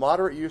the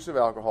moderate use of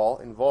alcohol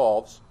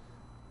involves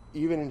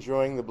even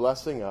enjoying the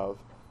blessing of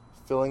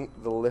feeling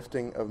the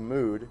lifting of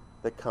mood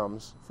that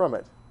comes from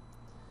it.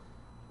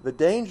 The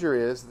danger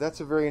is that's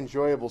a very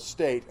enjoyable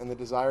state, and the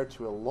desire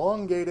to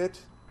elongate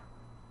it,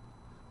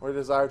 or the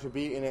desire to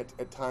be in it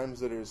at times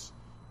that is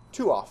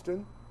too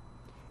often,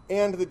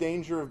 and the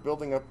danger of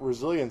building up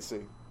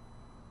resiliency.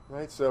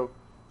 Right? So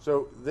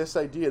this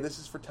idea, this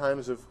is for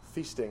times of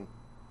feasting.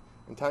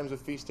 In times of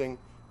feasting,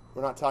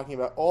 we're not talking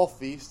about all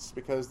feasts,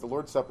 because the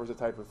Lord's Supper is a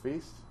type of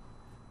feast,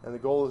 and the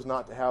goal is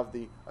not to have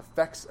the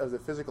effects of the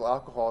physical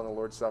alcohol in the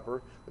Lord's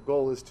Supper. The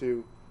goal is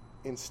to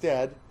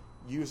instead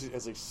use it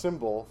as a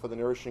symbol for the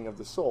nourishing of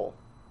the soul.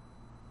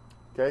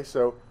 Okay,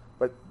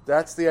 but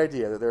that's the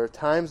idea, that there are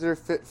times that are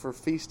fit for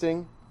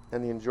feasting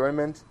and the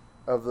enjoyment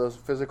of those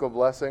physical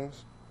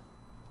blessings.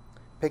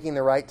 Picking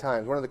the right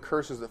times. One of the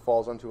curses that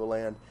falls onto a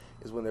land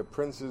is when their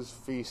princes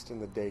feast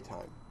in the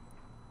daytime.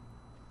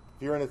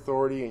 If you're in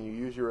authority and you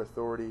use your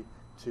authority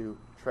to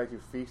try to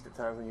feast at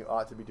times when you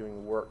ought to be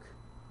doing work,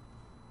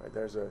 right,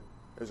 there's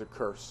a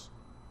curse.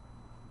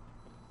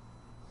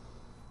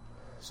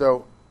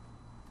 So,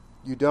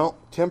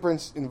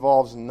 temperance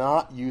involves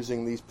not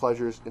using these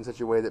pleasures in such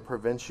a way that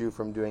prevents you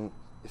from doing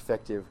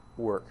effective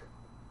work.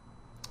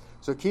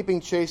 So keeping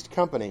chaste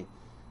company.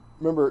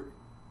 Remember,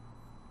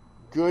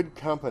 good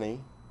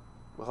company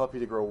will help you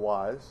to grow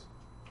wise.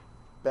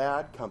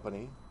 Bad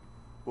company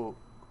will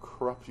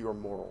corrupt your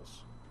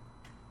morals.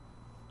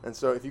 And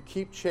so if you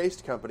keep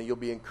chaste company, you'll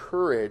be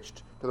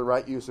encouraged to the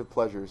right use of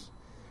pleasures.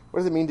 What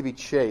does it mean to be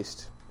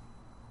chaste?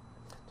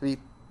 To be,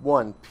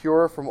 1,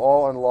 pure from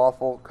all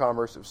unlawful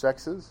commerce of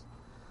sexes.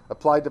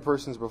 Applied to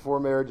persons before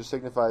marriage, it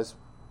signifies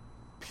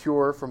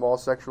pure from all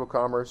sexual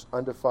commerce,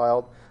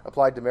 undefiled.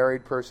 Applied to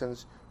married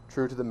persons,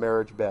 true to the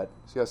marriage bed.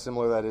 See how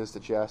similar that is to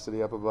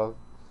chastity up above?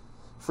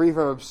 Free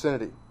from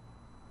obscenity.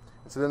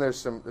 And so then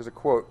there's a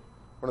quote.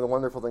 One of the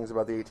wonderful things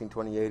about the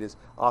 1828 is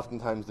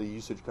oftentimes the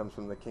usage comes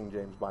from the King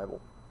James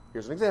Bible.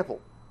 Here's an example.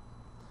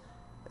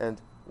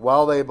 And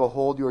while they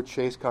behold your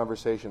chaste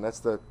conversation, that's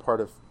the part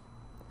of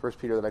 1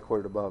 Peter that I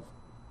quoted above.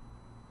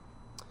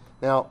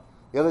 Now,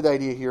 the other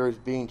idea here is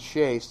being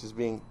chaste is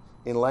being,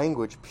 in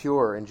language,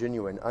 pure and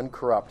genuine,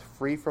 uncorrupt,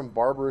 free from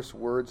barbarous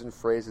words and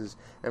phrases,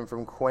 and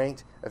from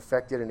quaint,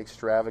 affected, and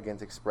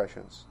extravagant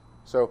expressions.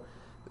 So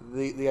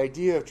the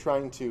idea of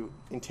trying to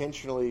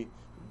intentionally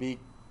be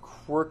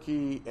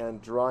quirky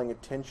and drawing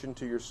attention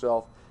to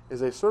yourself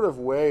is a sort of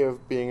way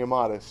of being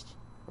immodest,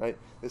 right?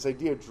 This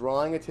idea of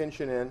drawing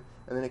attention in,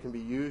 and then it can be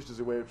used as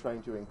a way of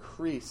trying to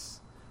increase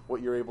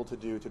what you're able to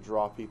do to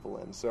draw people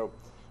in. So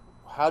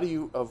how do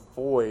you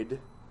avoid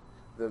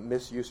the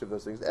misuse of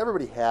those things?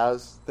 Everybody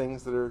has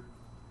things that are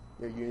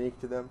unique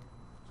to them.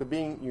 So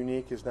being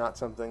unique is not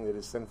something that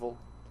is sinful.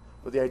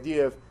 But the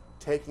idea of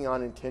taking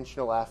on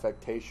intentional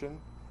affectation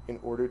in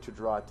order to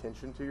draw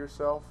attention to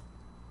yourself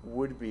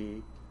would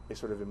be a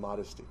sort of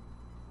immodesty.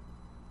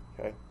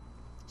 Okay?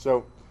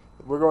 So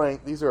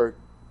these are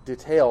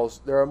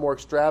details. There are more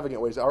extravagant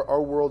ways.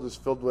 Our world is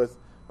filled with,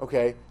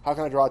 okay, how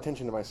can I draw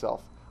attention to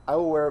myself? I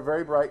will wear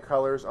very bright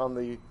colors on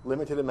the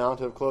limited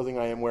amount of clothing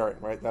I am wearing,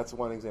 right? That's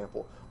one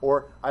example.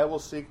 Or I will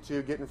seek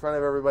to get in front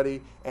of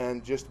everybody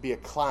and just be a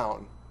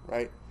clown,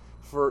 right?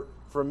 For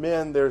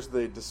men, there's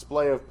the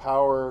display of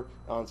power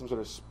on some sort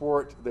of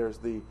sport. There's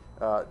the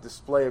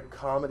display of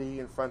comedy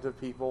in front of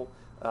people.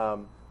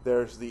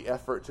 There's the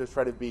effort to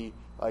try to be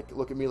like,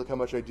 look at me, look how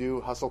much I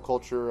do, hustle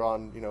culture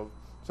on,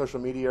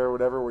 social media or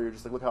whatever, where you're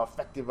just like, look how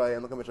effective I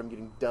am, look how much I'm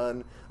getting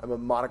done, I'm a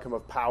modicum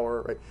of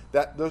power,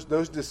 right?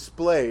 Those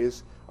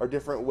displays are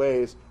different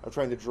ways of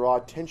trying to draw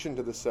attention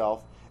to the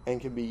self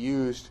and can be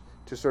used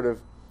to sort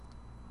of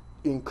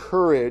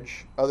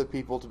encourage other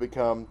people to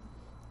become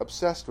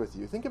obsessed with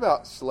you. Think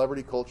about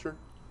celebrity culture.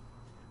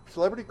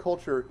 Celebrity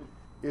culture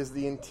is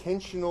the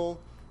intentional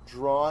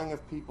drawing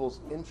of people's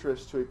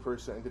interest to a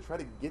person and to try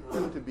to get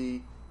them to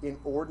be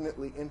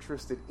inordinately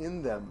interested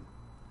in them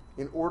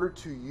in order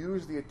to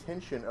use the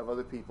attention of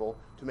other people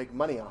to make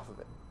money off of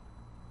it.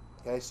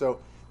 Okay, so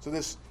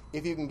this,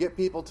 if you can get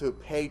people to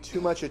pay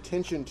too much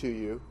attention to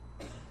you,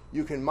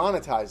 you can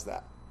monetize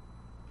that.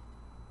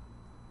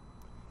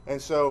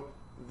 And so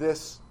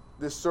this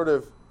sort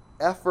of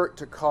effort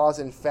to cause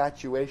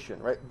infatuation,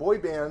 right? Boy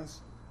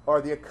bands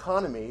are the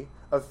economy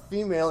of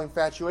female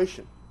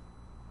infatuation.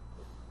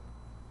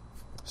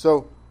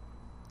 So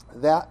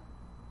that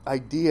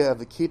idea of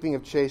the keeping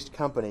of chaste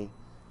company,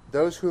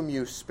 those whom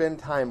you spend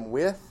time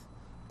with,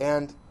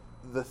 and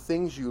the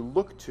things you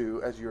look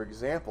to as your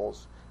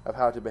examples of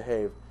how to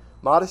behave.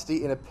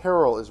 Modesty in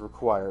apparel is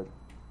required.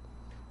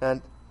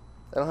 And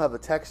I don't have the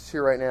text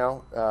here right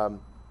now,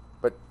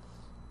 but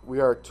we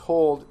are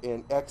told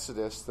in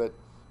Exodus that,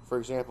 for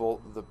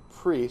example, the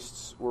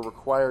priests were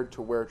required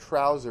to wear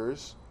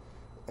trousers,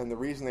 and the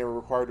reason they were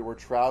required to wear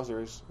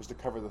trousers was to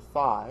cover the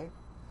thigh.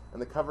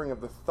 And the covering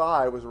of the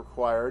thigh was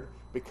required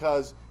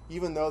because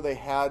even though they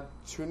had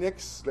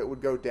tunics that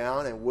would go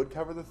down and would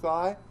cover the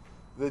thigh,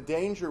 the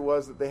danger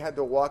was that they had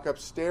to walk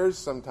upstairs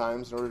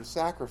sometimes in order to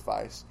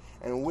sacrifice.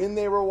 And when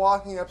they were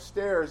walking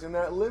upstairs in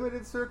that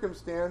limited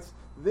circumstance,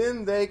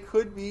 then they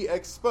could be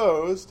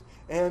exposed,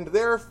 and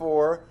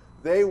therefore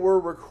they were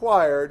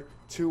required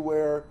to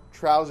wear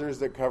trousers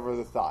that cover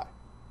the thigh.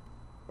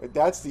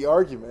 That's the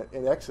argument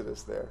in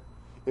Exodus there,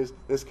 is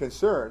this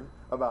concern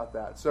about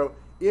that. So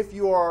if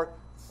you are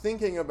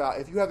thinking about,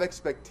 if you have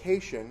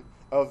expectation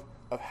of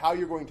how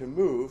you're going to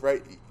move,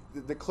 right,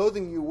 the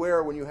clothing you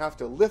wear when you have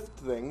to lift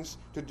things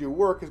to do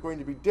work is going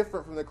to be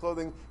different from the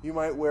clothing you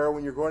might wear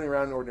when you're going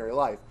around in ordinary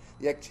life.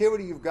 The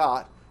activity you've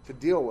got to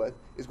deal with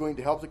is going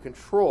to help to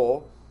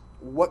control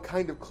what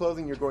kind of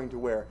clothing you're going to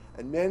wear.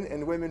 And men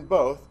and women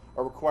both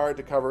are required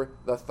to cover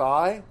the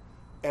thigh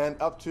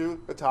and up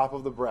to the top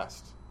of the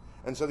breast.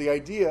 And so the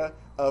idea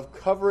of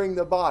covering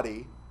the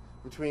body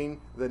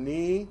between the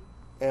knee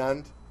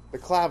and the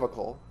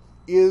clavicle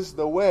is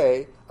the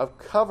way of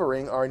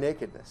covering our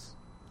nakedness.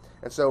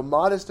 And so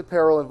modest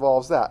apparel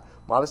involves that.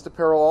 Modest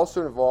apparel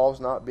also involves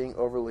not being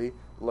overly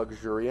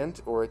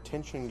luxuriant or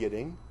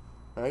attention-getting,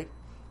 right?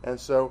 And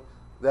so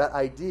that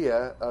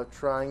idea of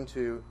trying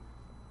to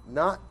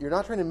you're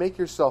not trying to make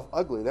yourself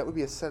ugly. That would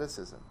be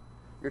asceticism.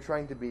 You're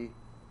trying to be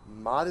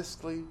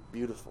modestly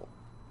beautiful.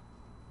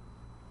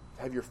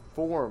 Have your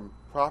form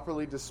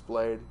properly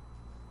displayed,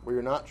 where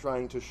you're not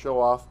trying to show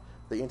off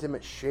the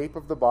intimate shape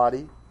of the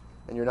body,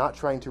 and you're not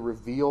trying to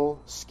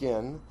reveal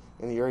skin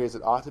in the areas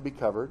that ought to be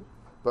covered,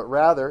 but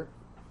rather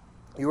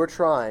you are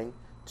trying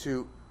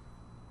to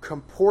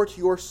comport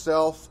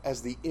yourself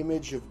as the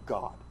image of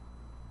God.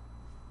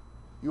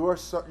 You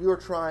are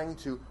trying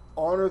to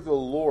honor the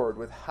Lord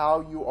with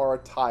how you are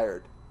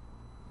attired.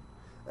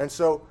 And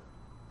so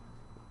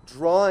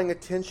drawing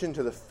attention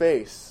to the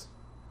face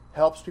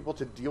helps people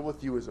to deal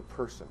with you as a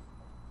person.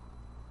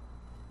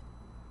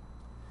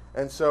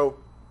 And so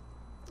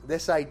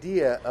this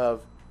idea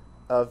of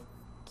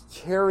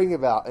caring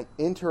about and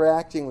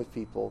interacting with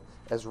people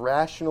as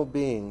rational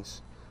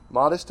beings,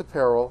 modest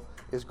apparel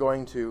is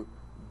going to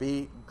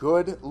be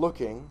good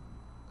looking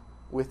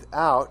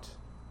without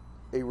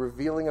a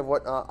revealing of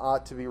what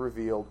ought to be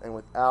revealed, and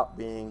without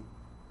being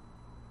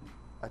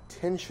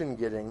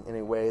attention-getting in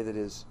a way that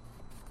is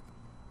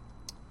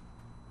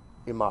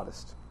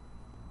immodest.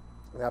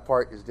 And that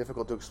part is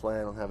difficult to explain.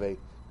 I don't have a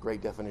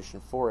great definition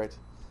for it.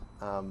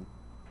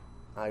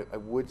 I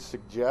would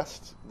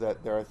suggest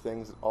that there are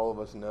things that all of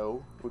us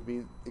know would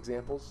be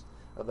examples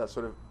of that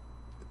sort of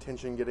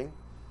attention-getting,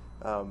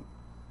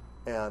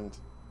 and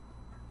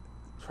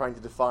trying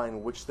to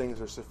define which things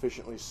are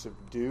sufficiently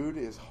subdued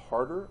is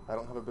harder. I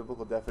don't have a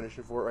biblical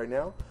definition for it right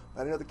now,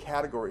 but I know the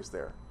categories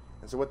there.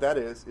 And so what that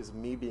is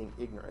me being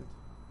ignorant.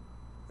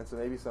 And so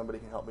maybe somebody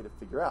can help me to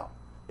figure out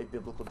a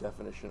biblical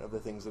definition of the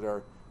things that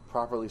are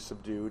properly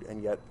subdued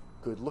and yet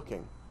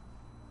good-looking.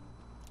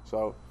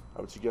 So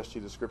I would suggest to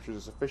you the Scriptures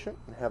are sufficient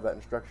and have that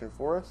instruction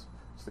for us.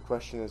 So the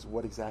question is,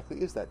 what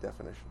exactly is that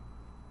definition?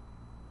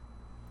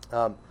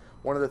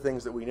 One of the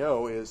things that we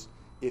know is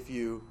if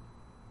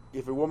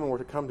a woman were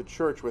to come to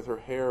church with her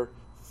hair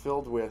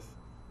filled with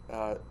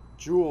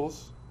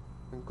jewels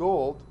and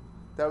gold,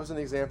 that was an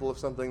example of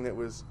something that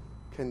was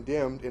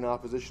condemned in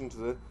opposition to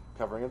the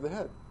covering of the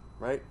head,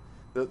 right?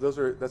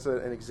 That's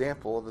an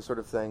example of the sort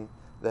of thing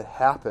that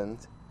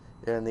happened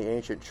in the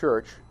ancient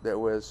church that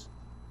was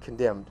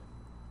condemned.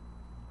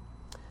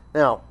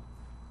 Now,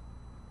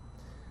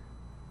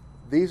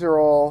 these are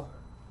all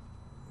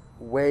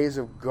ways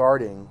of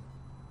guarding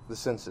the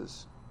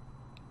senses.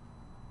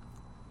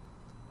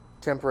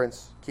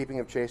 Temperance, keeping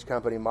of chaste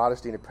company,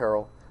 modesty in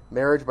apparel,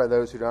 marriage by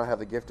those who do not have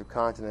the gift of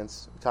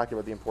continence. We're talking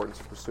about the importance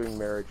of pursuing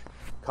marriage,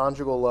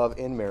 conjugal love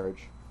in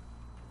marriage.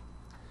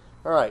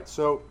 All right,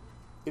 so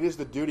it is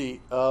the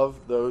duty of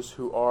those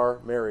who are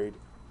married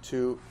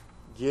to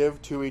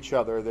give to each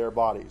other their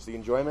bodies. The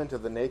enjoyment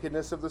of the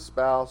nakedness of the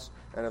spouse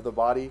and of the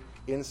body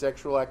in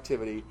sexual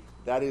activity,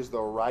 that is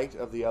the right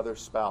of the other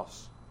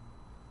spouse.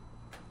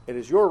 It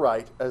is your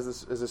right as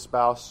a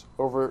spouse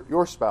over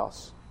your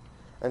spouse.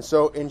 And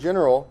so, in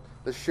general,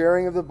 the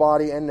sharing of the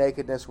body and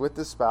nakedness with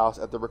the spouse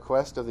at the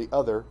request of the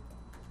other,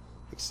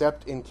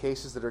 except in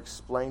cases that are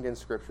explained in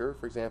Scripture.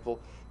 For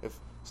example, if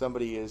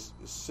somebody is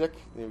sick,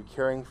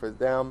 caring for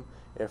them,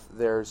 if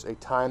there's a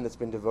time that's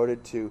been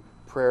devoted to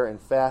prayer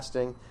and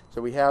fasting.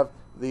 So we have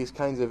these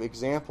kinds of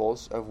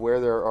examples of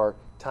where there are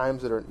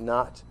times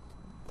that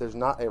there's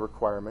not a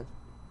requirement.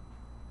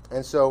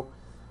 And so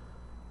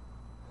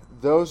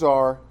those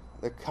are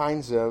the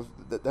kinds of,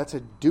 that's a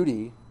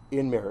duty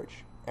in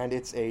marriage, and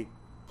it's a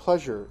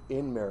pleasure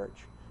in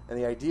marriage. And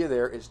the idea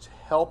there is to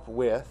help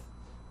with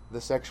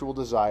the sexual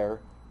desire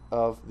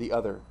of the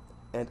other,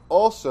 and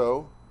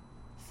also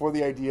for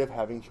the idea of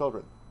having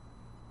children.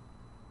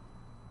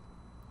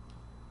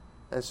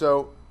 And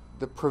so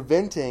the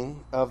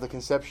preventing of the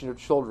conception of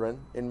children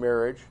in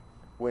marriage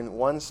when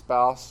one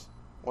spouse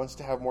wants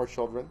to have more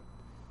children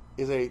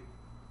is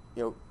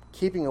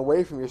keeping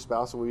away from your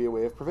spouse will be a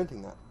way of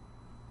preventing that.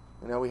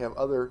 And now we have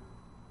other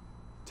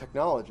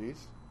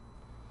technologies,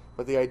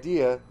 but the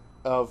idea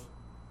of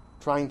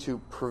trying to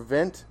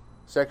prevent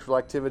sexual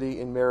activity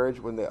in marriage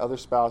when the other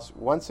spouse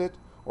wants it,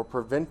 or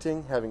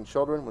preventing having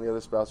children when the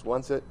other spouse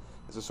wants it,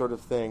 is the sort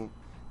of thing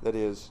that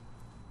is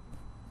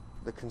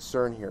the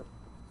concern here.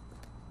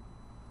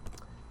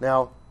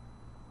 Now,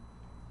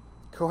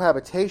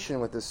 cohabitation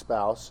with this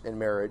spouse in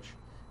marriage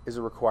is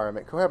a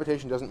requirement.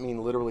 Cohabitation doesn't mean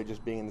literally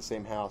just being in the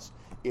same house.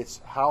 It's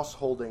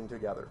householding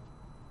together.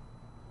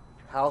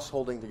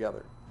 Householding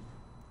together.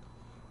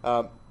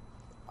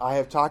 I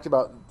have talked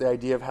about the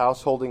idea of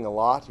householding a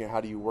lot.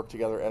 How do you work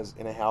together as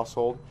in a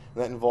household?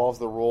 And that involves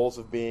the roles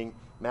of being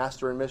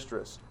master and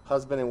mistress,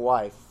 husband and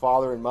wife,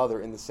 father and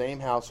mother in the same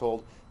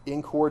household,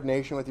 in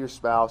coordination with your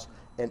spouse,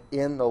 and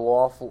in the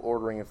lawful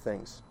ordering of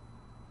things.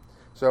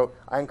 So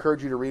I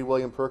encourage you to read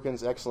William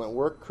Perkins' excellent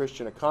work,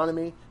 Christian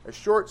Economy, a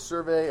short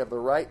survey of the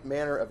right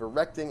manner of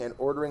erecting and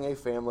ordering a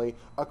family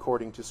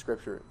according to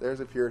Scripture. There's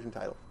a Puritan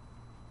title.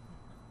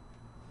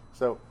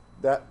 So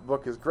that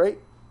book is great.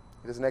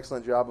 It does an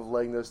excellent job of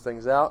laying those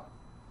things out.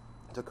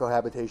 That's what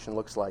cohabitation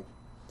looks like.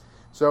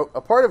 So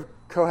a part of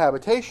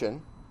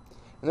cohabitation,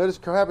 and notice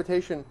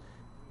cohabitation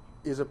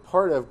is a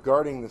part of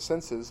guarding the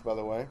senses, by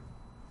the way.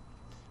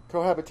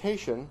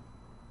 Cohabitation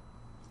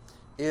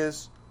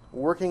is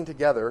working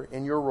together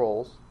in your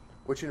roles,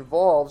 which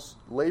involves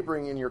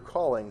laboring in your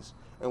callings,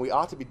 and we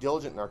ought to be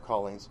diligent in our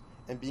callings.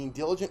 And being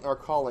diligent in our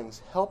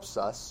callings helps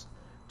us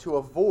to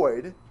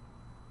avoid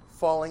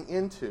falling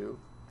into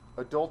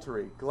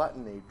adultery,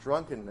 gluttony,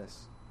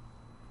 drunkenness.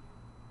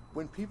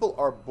 When people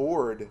are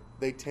bored,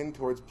 they tend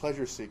towards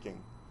pleasure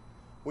seeking.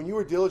 When you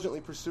are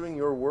diligently pursuing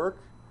your work,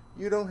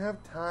 you don't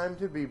have time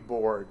to be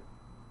bored.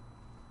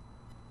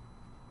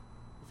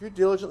 If you're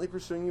diligently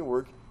pursuing your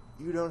work,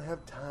 you don't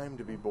have time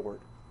to be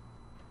bored.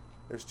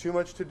 There's too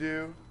much to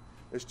do.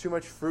 There's too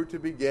much fruit to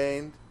be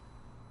gained.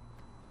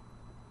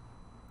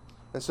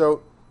 And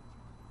so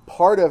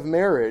part of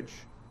marriage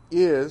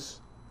is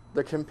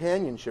the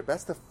companionship.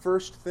 That's the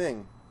first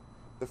thing.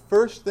 The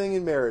first thing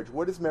in marriage,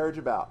 what is marriage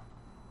about?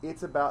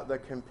 It's about the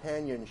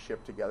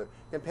companionship together.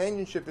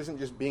 Companionship isn't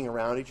just being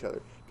around each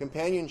other.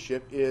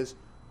 Companionship is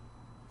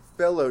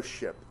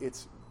fellowship.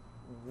 It's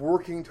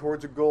working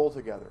towards a goal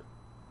together.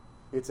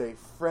 It's a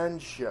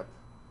friendship.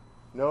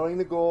 Knowing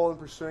the goal and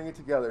pursuing it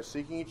together,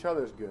 seeking each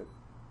other's good.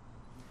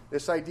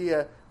 This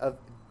idea of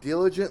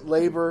diligent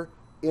labor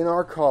in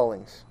our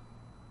callings.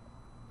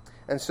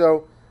 And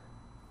so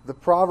the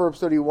Proverbs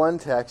 31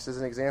 text is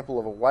an example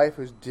of a wife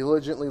who's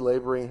diligently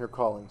laboring in her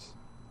callings.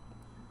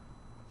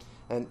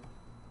 And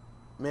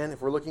man,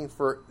 if we're looking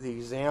for the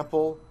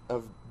example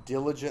of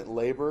diligent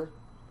labor,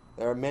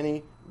 there are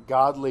many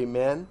godly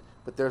men,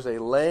 but there's a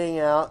laying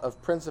out of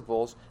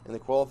principles and the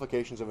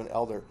qualifications of an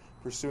elder.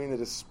 Pursuing the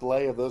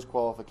display of those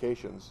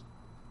qualifications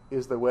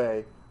is the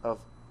way of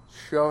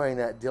showing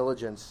that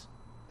diligence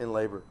in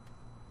labor.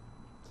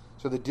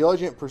 So the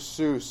diligent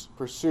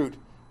pursuit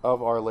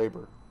of our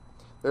labor.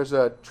 There's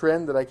a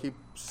trend that I keep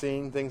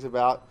seeing things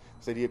about,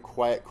 this idea of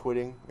quiet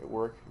quitting at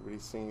work.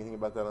 Everybody's seeing anything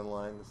about that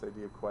online, this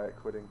idea of quiet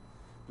quitting?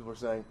 People are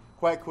saying,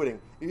 quiet quitting,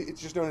 it's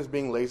just known as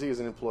being lazy as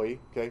an employee,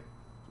 okay?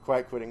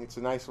 Quiet quitting, it's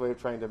a nice way of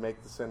trying to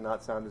make the sin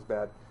not sound as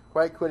bad.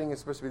 Quiet quitting is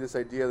supposed to be this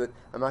idea that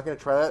I'm not going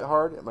to try that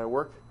hard at my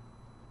work.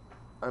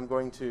 I'm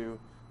going to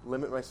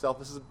limit myself.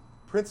 This is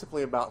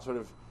principally about sort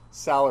of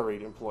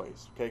salaried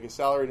employees, okay? Because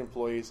salaried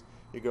employees,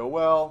 you go,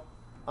 well,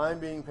 I'm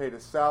being paid a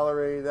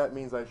salary. That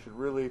means I should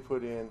really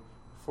put in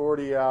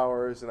 40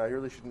 hours, and I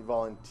really shouldn't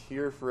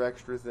volunteer for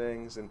extra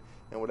things and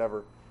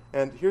whatever.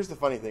 And here's the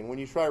funny thing. When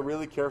you try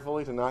really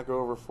carefully to not go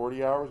over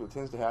 40 hours, what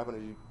tends to happen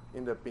is you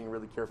end up being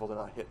really careful to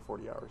not hit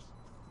 40 hours.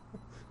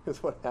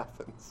 That's what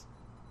happens.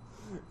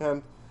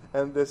 And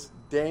this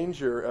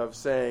danger of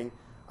saying,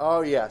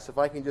 oh yes, if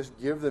I can just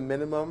give the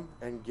minimum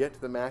and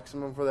get the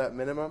maximum for that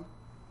minimum,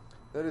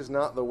 that is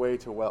not the way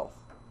to wealth.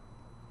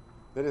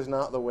 That is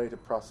not the way to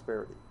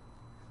prosperity.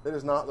 That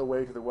is not the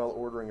way to the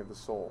well-ordering of the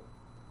soul.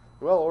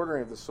 The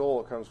well-ordering of the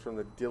soul comes from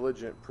the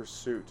diligent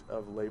pursuit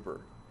of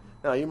labor.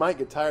 Now, you might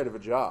get tired of a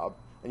job,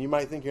 and you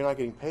might think you're not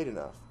getting paid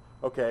enough.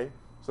 Okay,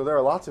 so there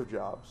are lots of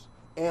jobs.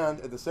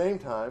 And at the same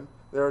time,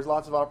 there is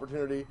lots of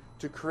opportunity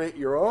to create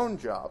your own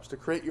jobs, to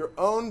create your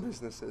own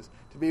businesses,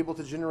 to be able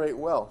to generate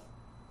wealth.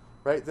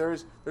 Right?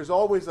 There's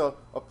always a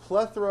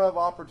plethora of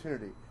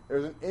opportunity.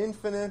 There's an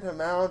infinite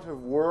amount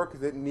of work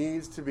that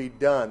needs to be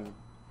done.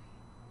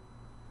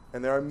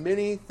 And there are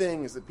many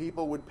things that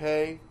people would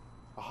pay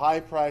a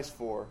high price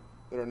for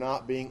that are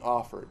not being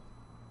offered.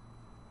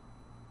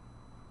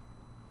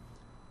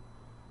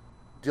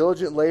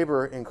 Diligent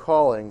labor in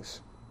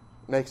callings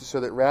makes it so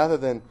that rather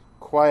than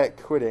quiet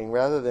quitting,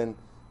 rather than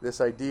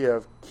this idea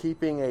of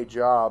keeping a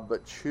job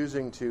but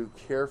choosing to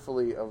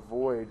carefully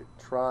avoid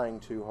trying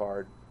too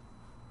hard,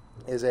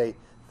 is a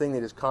thing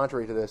that is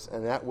contrary to this,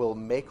 and that will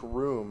make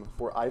room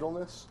for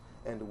idleness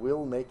and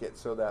will make it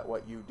so that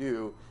what you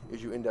do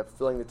is you end up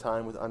filling the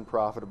time with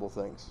unprofitable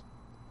things.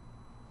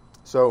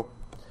 So,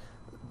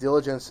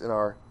 diligence in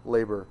our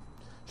labor.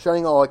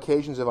 Shunning all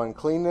occasions of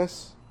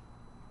uncleanness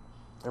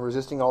and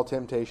resisting all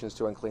temptations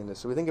to uncleanness.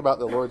 So we think about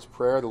the Lord's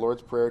Prayer. The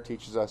Lord's Prayer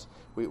teaches us,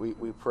 we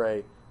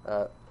pray,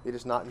 lead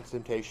us not into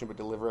temptation, but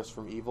deliver us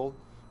from evil.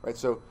 Right?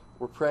 So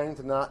we're praying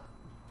to not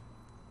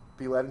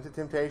be led into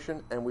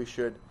temptation, and we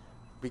should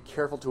be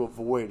careful to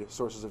avoid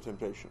sources of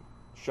temptation.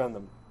 Shun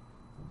them.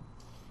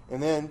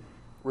 And then,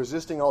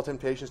 resisting all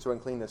temptations to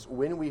uncleanness.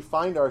 When we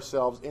find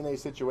ourselves in a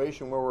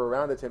situation where we're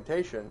around a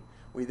temptation,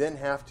 we then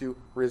have to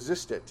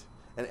resist it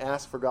and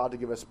ask for God to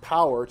give us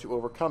power to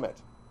overcome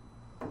it.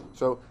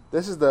 So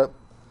this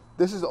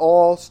is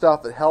all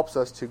stuff that helps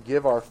us to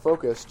give our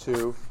focus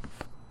to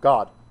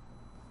God.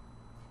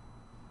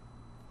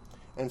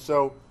 And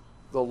so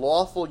the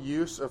lawful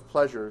use of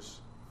pleasures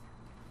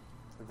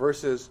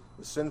versus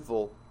the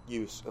sinful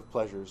use of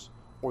pleasures,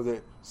 or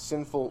the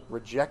sinful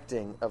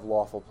rejecting of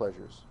lawful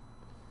pleasures.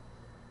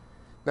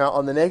 Now,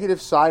 on the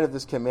negative side of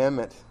this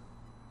commandment,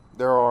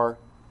 there are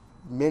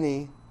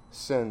many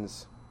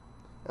sins.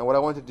 And what I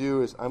want to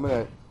do is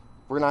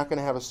we're not going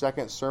to have a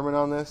second sermon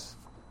on this.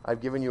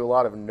 I've given you a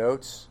lot of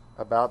notes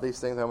about these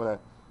things. I'm going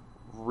to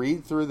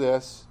read through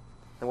this,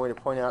 and we're going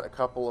to point out a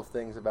couple of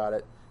things about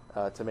it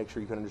to make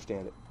sure you can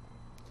understand it.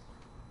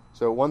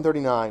 So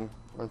 139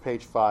 on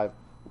page 5.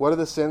 What are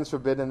the sins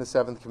forbidden in the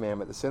seventh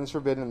commandment? The sins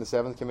forbidden in the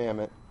seventh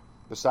commandment,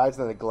 besides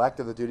the neglect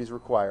of the duties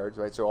required,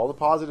 right? So all the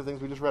positive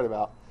things we just read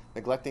about,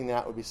 neglecting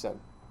that would be sin.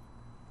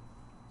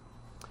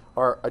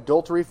 Are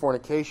adultery,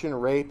 fornication,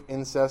 rape,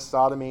 incest,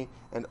 sodomy,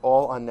 and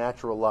all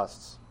unnatural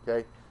lusts.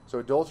 Okay? So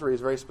adultery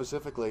is very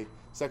specifically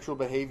sexual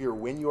behavior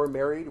when you're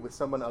married with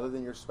someone other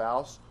than your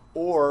spouse,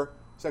 or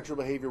sexual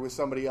behavior with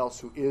somebody else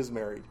who is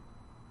married,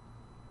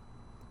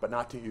 but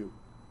not to you.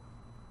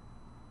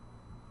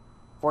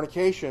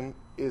 Fornication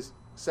is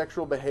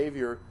sexual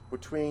behavior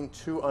between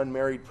two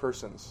unmarried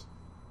persons.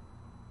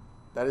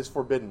 That is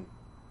forbidden.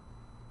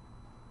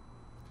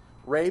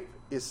 Rape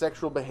is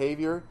sexual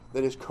behavior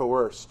that is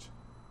coerced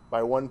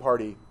by one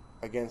party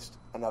against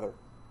another.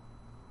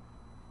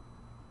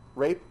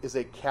 Rape is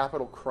a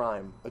capital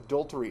crime.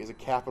 Adultery is a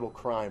capital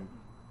crime.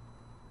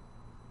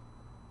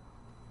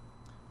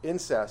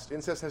 Incest.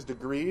 Incest has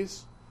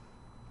degrees.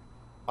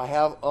 I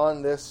have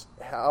on this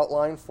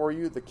outline for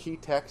you the key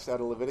text out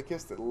of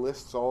Leviticus that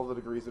lists all the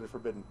degrees that are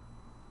forbidden.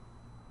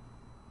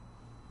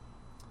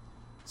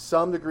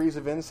 Some degrees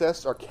of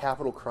incest are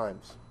capital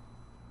crimes.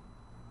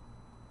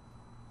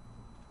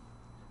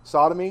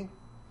 Sodomy,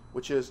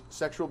 which is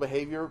sexual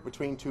behavior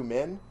between two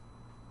men,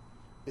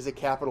 is a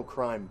capital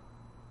crime.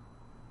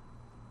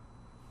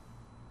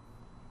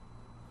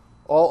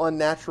 All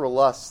unnatural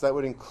lusts, that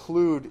would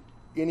include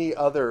any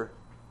other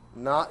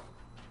not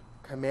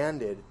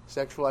commanded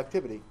sexual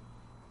activity.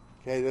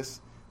 Okay,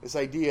 this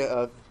idea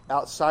of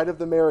outside of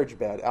the marriage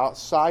bed,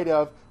 outside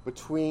of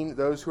between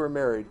those who are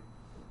married,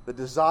 the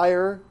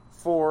desire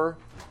for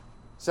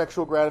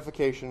sexual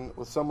gratification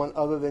with someone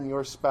other than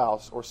your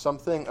spouse or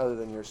something other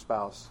than your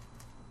spouse.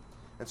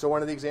 And so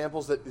one of the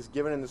examples that is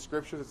given in the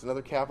scriptures, it's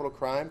another capital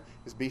crime,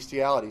 is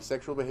bestiality,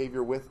 sexual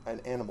behavior with an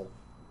animal.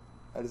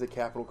 That is a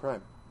capital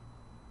crime.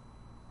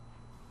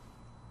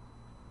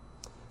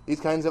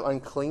 These kinds of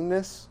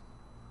uncleanness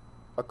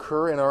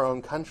occur in our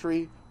own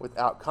country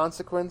without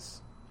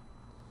consequence.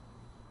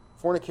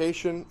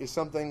 Fornication is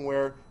something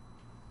where,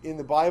 in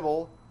the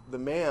Bible, the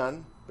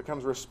man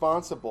becomes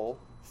responsible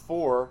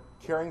for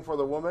caring for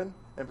the woman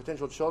and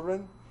potential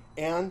children,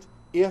 and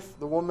if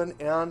the woman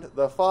and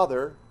the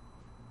father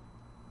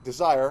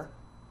desire,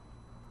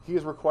 he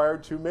is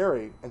required to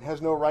marry and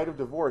has no right of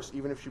divorce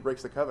even if she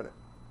breaks the covenant.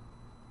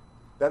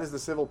 That is the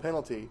civil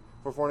penalty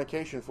for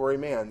fornication for a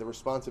man, the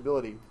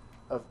responsibility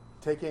of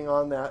taking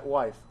on that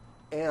wife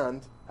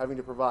and having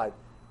to provide.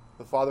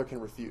 The father can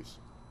refuse.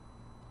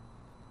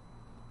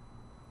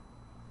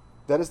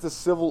 That is the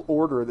civil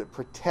order that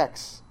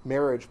protects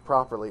marriage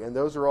properly, and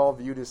those are all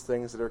viewed as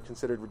things that are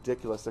considered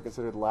ridiculous, they're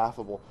considered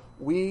laughable.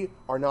 We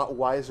are not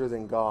wiser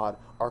than God.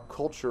 Our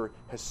culture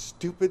has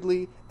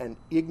stupidly and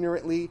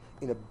ignorantly,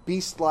 in a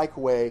beast-like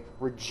way,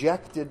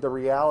 rejected the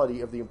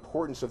reality of the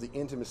importance of the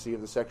intimacy of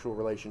the sexual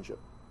relationship.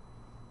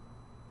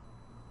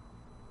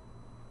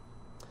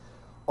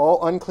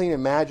 All unclean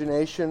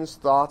imaginations,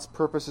 thoughts,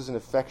 purposes, and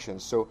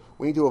affections. So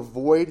we need to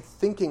avoid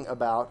thinking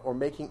about or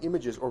making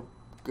images, or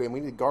we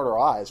need to guard our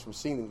eyes from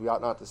seeing things we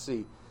ought not to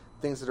see,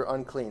 things that are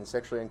unclean,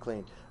 sexually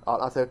unclean. Ought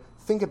not to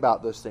think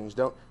about those things.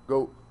 Don't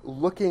go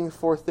looking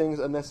for things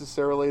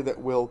unnecessarily that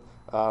will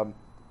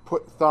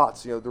put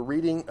thoughts. The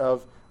reading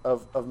of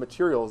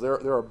materials.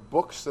 There are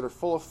books that are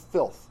full of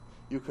filth.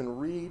 You can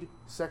read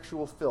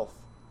sexual filth.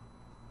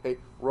 Okay?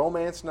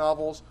 Romance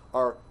novels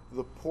are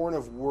the porn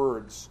of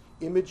words.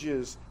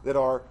 Images that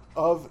are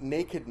of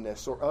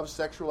nakedness or of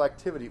sexual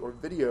activity, or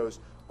videos,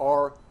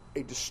 are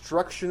a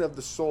destruction of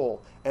the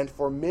soul. And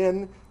for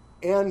men,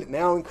 and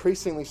now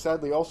increasingly,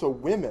 sadly, also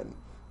women,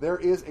 there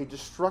is a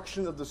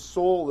destruction of the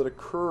soul that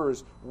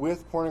occurs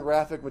with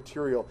pornographic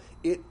material.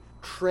 It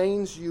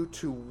trains you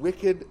to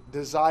wicked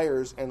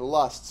desires and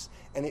lusts,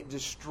 and it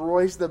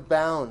destroys the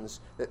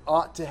bounds that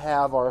ought to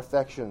have our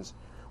affections.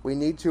 We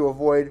need to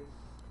avoid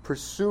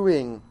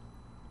pursuing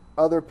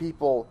other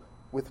people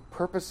with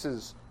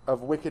purposes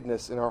of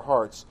wickedness in our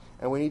hearts,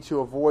 and we need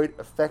to avoid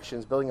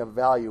affections, building a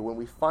value. When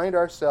we find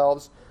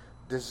ourselves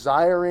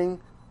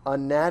desiring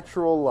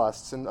unnatural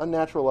lusts. And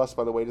unnatural lusts,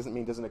 by the way,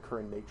 doesn't occur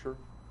in nature.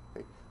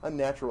 Okay?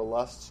 Unnatural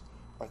lusts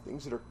are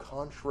things that are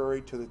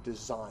contrary to the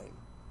design.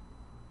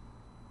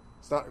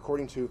 It's not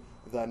according to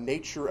the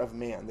nature of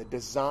man, the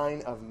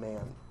design of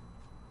man.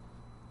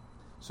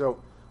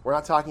 So we're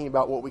not talking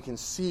about what we can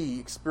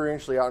see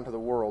experientially out into the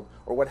world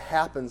or what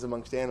happens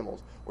amongst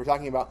animals. We're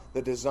talking about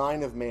the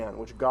design of man,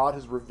 which God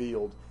has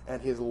revealed,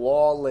 and his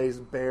law lays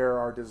bare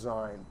our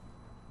design.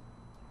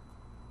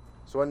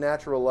 So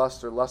unnatural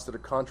lusts are lusts that are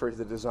contrary to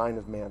the design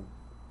of man.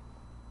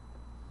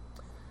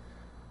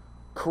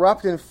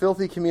 Corrupt and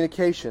filthy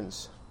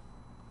communications.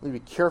 We need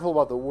to be careful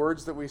about the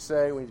words that we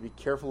say. We need to be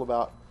careful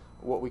about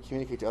what we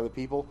communicate to other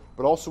people,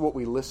 but also what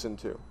we listen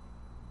to.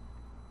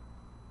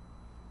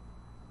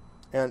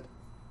 And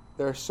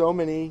there are so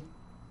many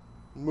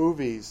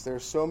movies, there are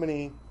so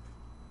many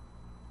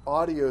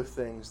audio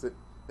things that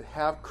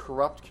have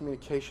corrupt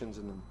communications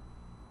in them.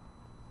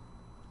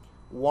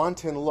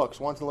 Wanton looks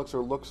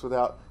are looks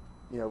without,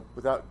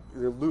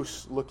 they're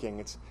loose looking.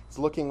 It's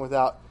looking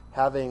without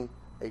having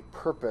a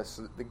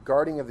purpose, the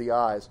guarding of the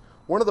eyes.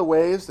 One of the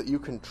ways that you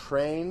can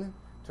train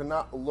to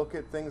not look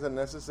at things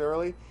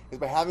unnecessarily is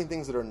by having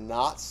things that are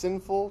not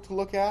sinful to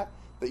look at,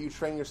 that you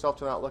train yourself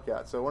to not look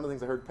at. So one of the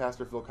things I heard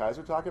Pastor Phil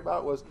Kaiser talk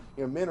about was,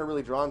 men are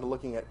really drawn to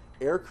looking at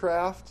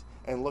aircraft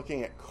and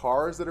looking at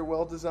cars that are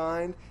well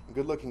designed and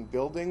good-looking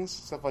buildings,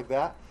 stuff like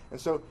that. And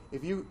so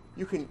if you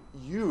can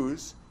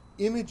use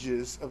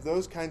images of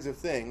those kinds of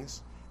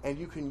things, and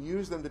you can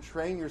use them to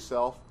train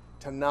yourself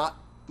to not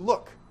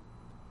look,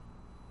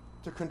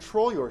 to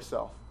control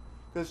yourself.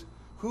 Because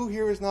who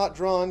here is not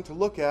drawn to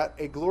look at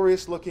a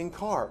glorious-looking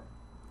car?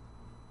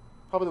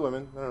 Probably the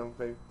women. I don't know,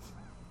 maybe.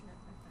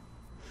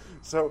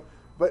 So,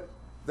 but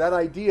that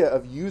idea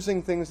of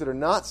using things that are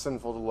not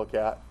sinful to look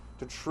at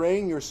to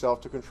train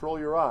yourself to control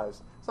your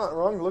eyes. It's not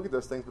wrong to look at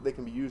those things, but they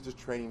can be used as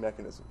training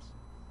mechanisms.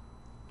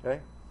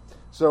 Okay?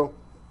 So,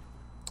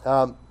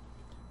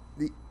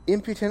 the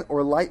impudent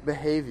or light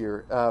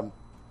behavior.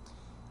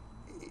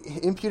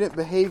 Impudent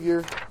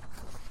behavior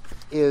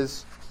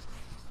is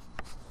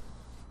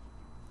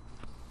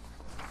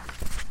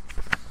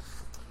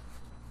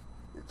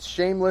it's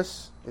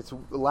shameless, it's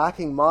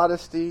lacking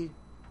modesty,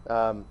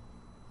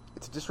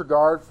 it's a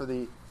disregard for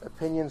the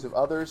opinions of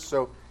others.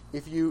 So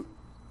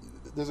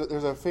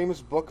there's a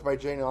famous book by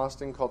Jane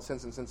Austen called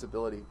Sense and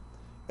Sensibility,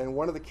 and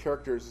one of the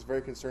characters is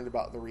very concerned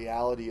about the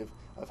reality of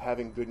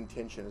having good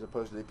intention as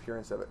opposed to the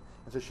appearance of it.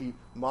 And so she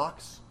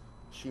mocks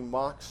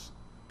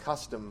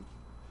custom.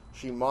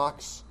 She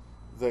mocks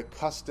the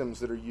customs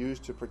that are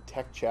used to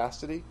protect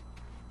chastity.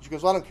 She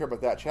goes, well, I don't care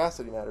about that.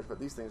 Chastity matters, but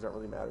these things don't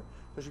really matter.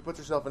 So she puts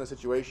herself in a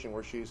situation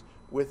where she's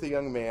with a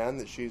young man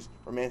that she's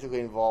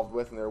romantically involved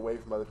with, and they're away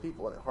from other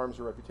people, and it harms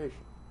her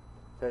reputation.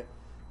 Okay?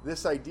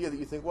 This idea that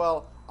you think,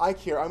 well, I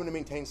care, I'm going to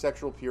maintain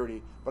sexual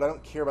purity, but I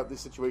don't care about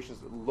these situations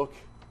that look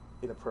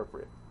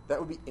inappropriate. That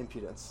would be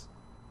impudence.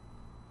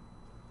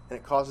 And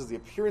it causes the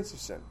appearance of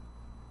sin.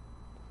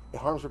 It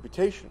harms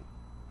reputation.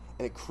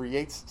 And it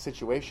creates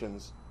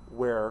situations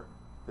where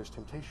there's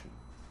temptation.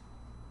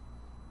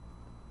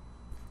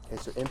 Okay,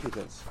 so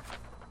impudence.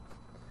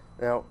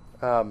 Now,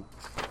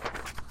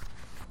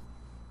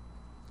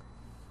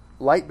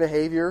 light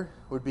behavior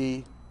would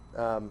be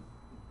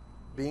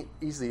being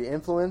easy to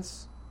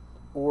influence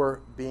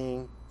or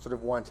being sort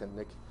of wanton.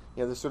 Like,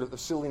 this sort of the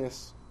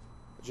silliness,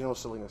 general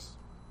silliness.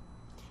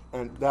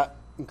 And that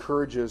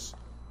encourages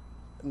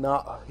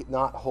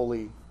not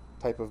holy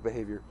type of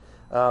behavior.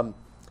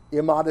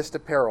 Immodest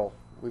apparel.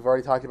 We've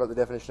already talked about the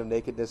definition of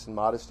nakedness and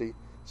modesty.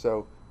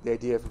 So the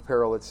idea of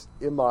apparel, it's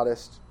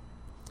immodest.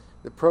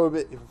 The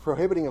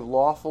prohibiting of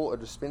lawful or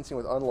dispensing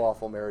with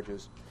unlawful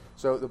marriages.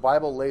 So the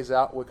Bible lays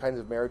out what kinds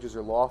of marriages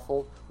are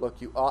lawful.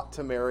 Look, you ought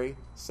to marry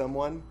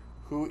someone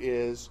who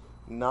is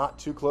not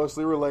too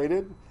closely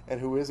related and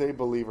who is a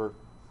believer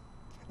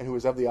and who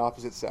is of the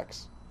opposite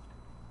sex.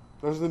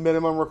 Those are the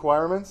minimum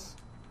requirements.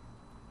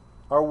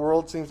 Our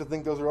world seems to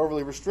think those are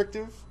overly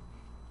restrictive.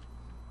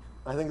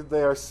 I think that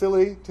they are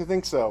silly to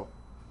think so.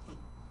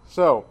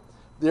 So,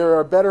 there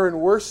are better and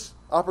worse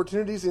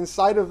opportunities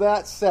inside of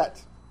that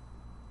set.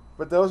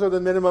 But those are the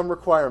minimum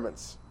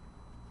requirements.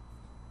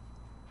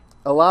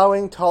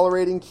 Allowing,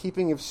 tolerating,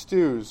 keeping of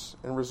stews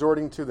and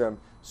resorting to them.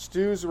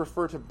 Stews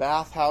refer to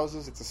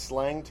bathhouses. It's a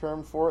slang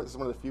term for it. This is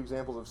one of the few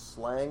examples of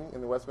slang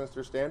in the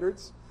Westminster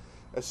Standards.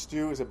 A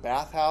stew is a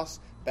bathhouse.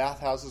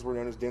 Bathhouses were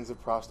known as dens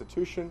of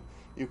prostitution.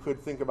 You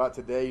could think about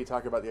today, you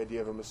talk about the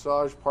idea of a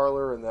massage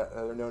parlor, and that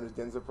they're known as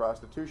dens of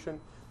prostitution.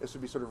 This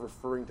would be sort of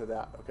referring to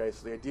that. Okay,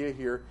 so the idea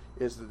here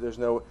is that there's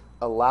no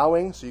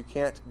allowing, so you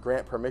can't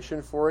grant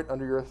permission for it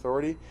under your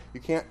authority. You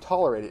can't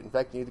tolerate it. In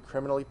fact, you need to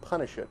criminally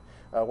punish it.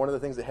 One of the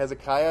things that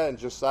Hezekiah and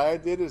Josiah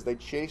did is they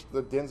chased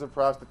the dens of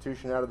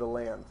prostitution out of the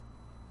land.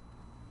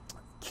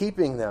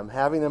 Keeping them,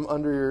 having them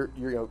under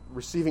your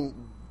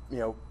receiving,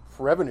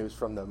 revenues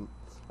from them,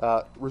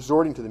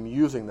 resorting to them,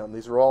 using them.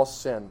 These are all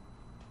sin.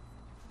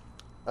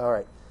 All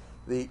right.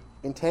 The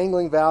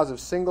entangling vows of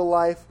single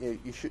life.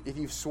 If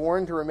you've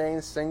sworn to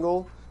remain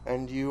single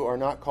and you are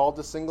not called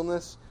to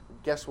singleness,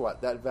 guess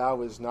what? That vow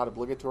was not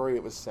obligatory.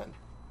 It was sin.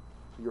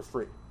 You're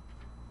free.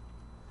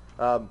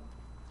 The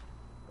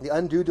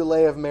undue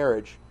delay of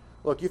marriage.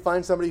 Look, you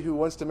find somebody who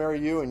wants to marry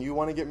you, and you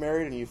want to get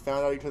married, and you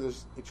found out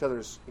each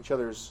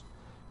other's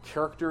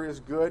character is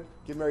good.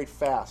 Get married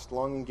fast.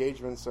 Long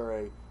engagements are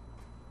a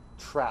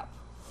trap.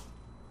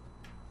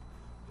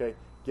 Okay,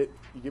 you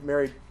get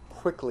married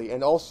quickly,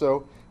 and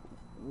also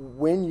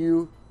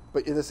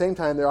but at the same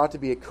time, there ought to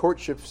be a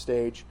courtship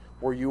stage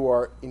where you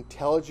are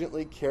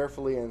intelligently,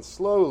 carefully, and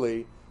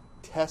slowly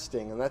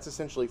testing, and that's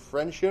essentially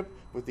friendship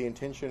with the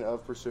intention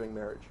of pursuing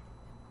marriage.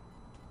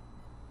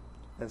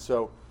 And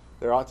so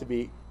there ought to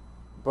be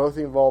both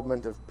the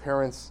involvement of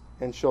parents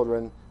and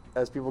children.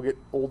 As people get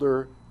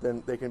older,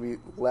 then they can be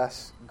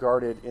less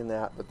guarded in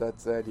that, but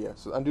that's the idea.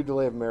 So undue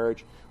delay of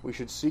marriage, we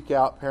should seek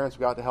out, parents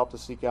we ought to help to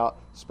seek out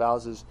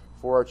spouses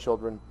for our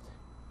children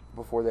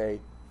before they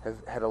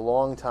have had a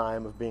long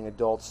time of being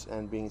adults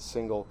and being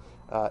single.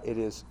 It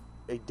is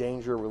a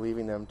danger we're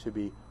leaving them to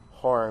be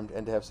harmed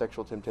and to have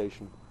sexual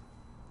temptation.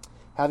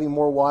 Having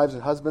more wives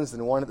and husbands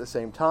than one at the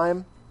same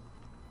time,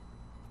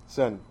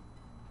 sin.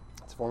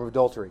 It's a form of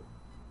adultery.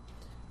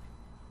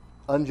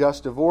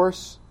 Unjust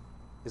divorce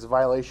is a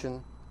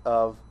violation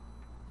of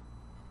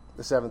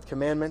the seventh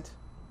commandment.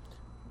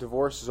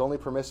 Divorce is only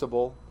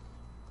permissible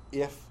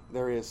if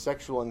there is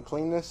sexual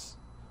uncleanness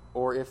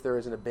or if there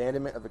is an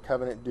abandonment of the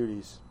covenant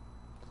duties.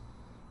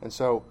 And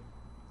so,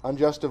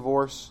 unjust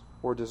divorce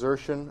or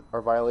desertion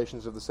are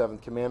violations of the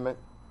seventh commandment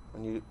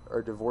when you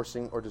are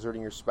divorcing or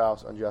deserting your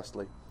spouse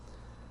unjustly.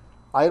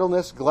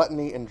 Idleness,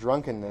 gluttony, and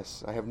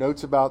drunkenness. I have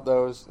notes about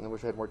those, and I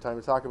wish I had more time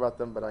to talk about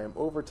them, but I am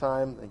over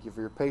time. Thank you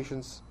for your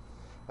patience.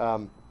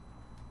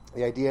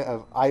 The idea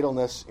of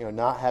idleness,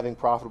 not having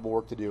profitable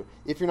work to do.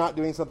 If you're not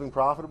doing something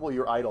profitable,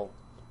 you're idle.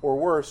 Or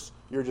worse,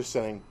 you're just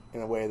sinning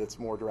in a way that's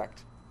more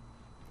direct.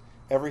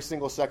 Every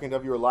single second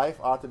of your life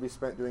ought to be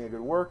spent doing a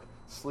good work.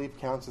 Sleep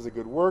counts as a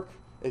good work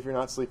if you're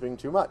not sleeping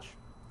too much.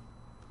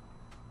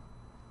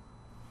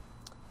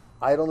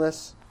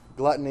 Idleness,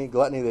 gluttony,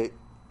 the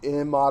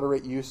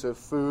immoderate use of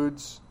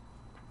foods.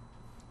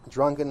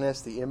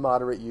 Drunkenness, the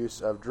immoderate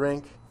use of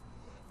drink.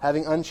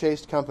 Having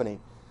unchaste company.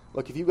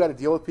 Look, if you've got to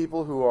deal with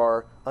people who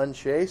are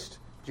unchaste,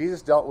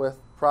 Jesus dealt with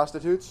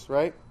prostitutes,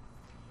 right?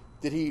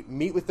 Did he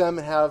meet with them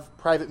and have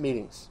private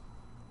meetings?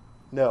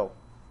 No.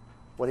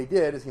 What he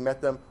did is he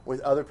met them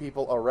with other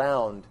people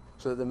around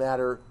so that the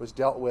matter was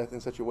dealt with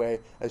in such a way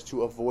as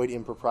to avoid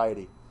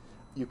impropriety.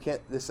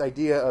 This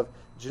idea of,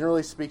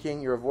 generally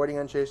speaking, you're avoiding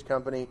unchaste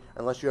company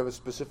unless you have a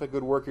specific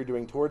good work you're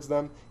doing towards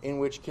them, in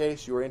which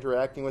case you are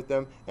interacting with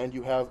them and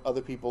you have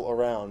other people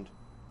around.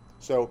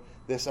 So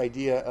this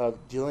idea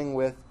of dealing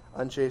with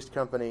unchaste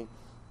company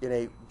in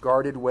a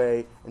guarded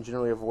way and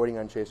generally avoiding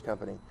unchaste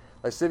company.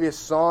 Lascivious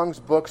songs,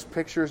 books,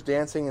 pictures,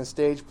 dancing, and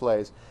stage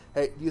plays.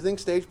 Hey, do you think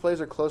stage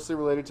plays are closely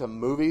related to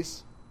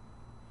movies?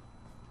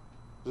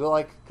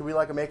 Can we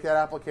make that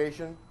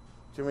application?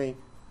 Can we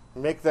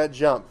make that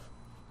jump?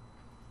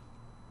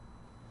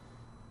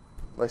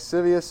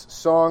 Lascivious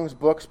songs,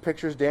 books,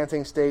 pictures,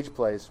 dancing, stage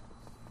plays.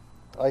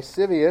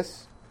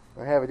 Lascivious,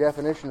 I have a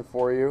definition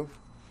for you,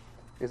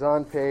 is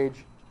on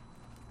page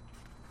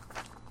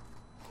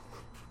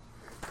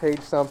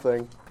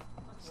something,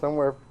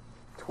 somewhere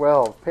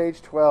 12,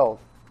 page 12.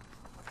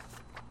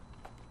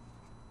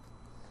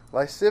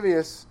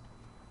 Lascivious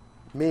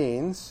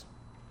means,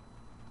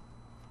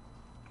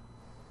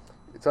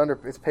 it's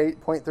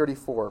point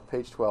 34,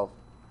 page 12.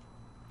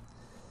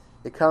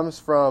 It comes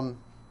from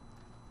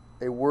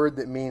a word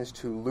that means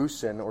to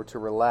loosen or to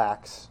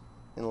relax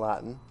in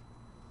Latin.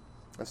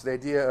 And so the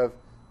idea of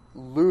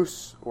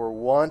loose or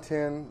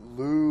wanton,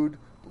 lewd,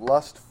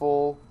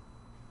 lustful,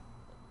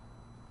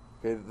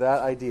 okay,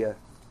 that idea.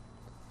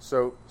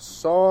 So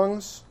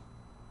songs,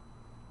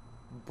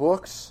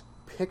 books,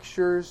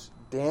 pictures,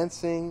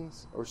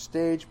 dancings, or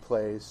stage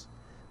plays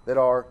that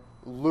are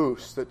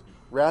loose, that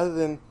rather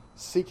than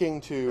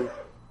seeking to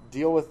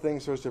deal with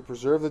things so as to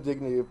preserve the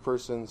dignity of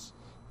persons,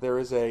 there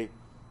is a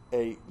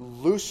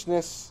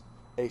looseness,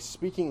 a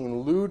speaking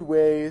in lewd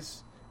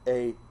ways,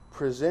 a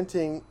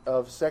presenting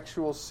of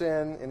sexual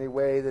sin in a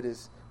way that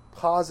is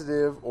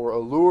positive or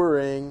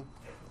alluring.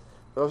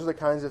 Those are the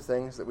kinds of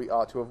things that we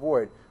ought to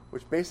avoid,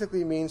 which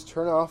basically means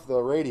turn off the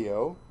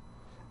radio.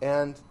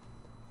 And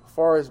as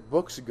far as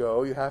books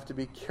go, you have to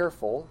be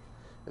careful.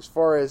 As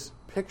far as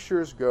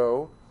pictures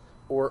go,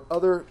 or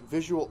other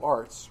visual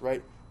arts,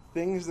 right?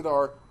 Things that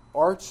are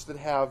arts that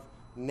have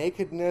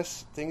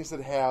nakedness, things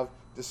that have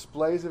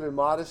displays of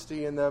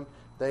immodesty in them,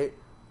 they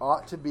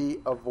ought to be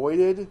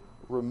avoided,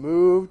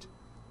 removed.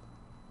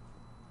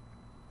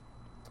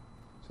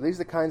 So these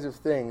are the kinds of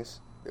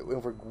things that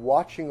if we're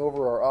watching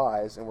over our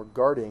eyes and we're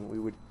guarding, we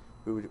would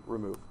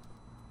remove.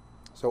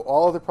 So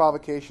all of the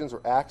provocations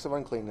or acts of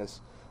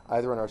uncleanness,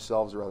 either on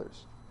ourselves or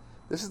others.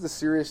 This is the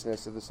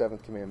seriousness of the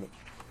seventh commandment.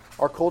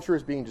 Our culture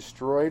is being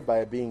destroyed by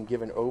it being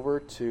given over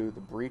to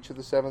the breach of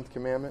the seventh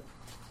commandment.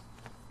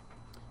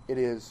 It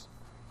is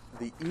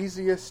the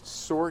easiest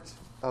sort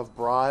of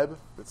bribe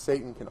that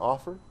Satan can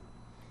offer.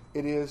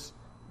 It is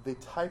the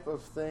type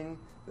of thing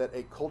that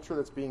a culture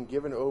that's being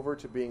given over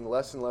to being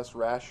less and less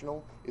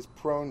rational is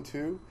prone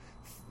to.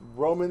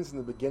 Romans, in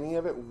the beginning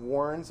of it,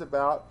 warns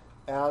about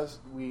as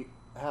we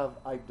have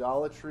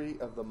idolatry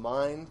of the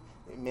mind,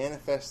 it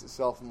manifests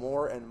itself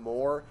more and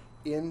more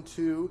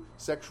into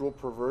sexual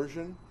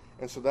perversion.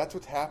 And so that's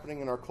what's happening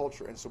in our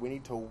culture. And so we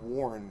need to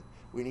warn,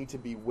 we need to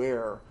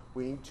beware,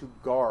 we need to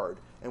guard,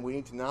 and we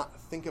need to not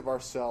think of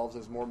ourselves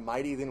as more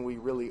mighty than we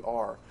really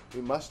are.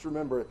 We must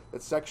remember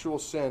that sexual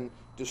sin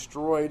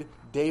destroyed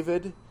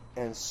David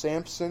and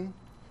Samson.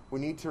 We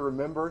need to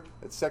remember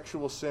that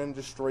sexual sin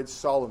destroyed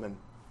Solomon,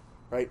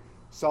 right?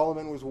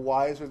 Solomon was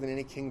wiser than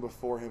any king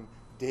before him.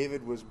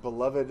 David was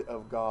beloved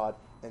of God,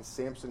 and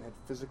Samson had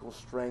physical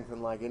strength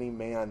unlike any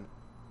man.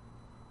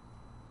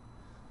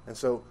 And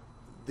so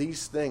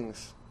these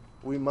things,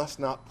 we must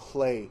not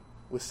play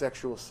with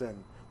sexual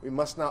sin. We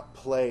must not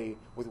play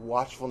with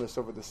watchfulness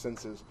over the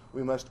senses.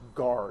 We must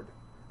guard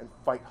and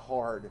fight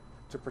hard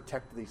to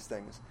protect these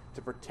things,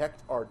 to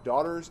protect our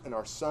daughters and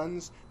our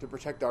sons, to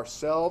protect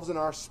ourselves and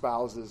our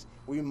spouses.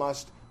 We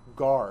must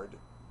guard.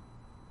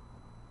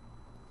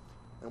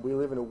 And we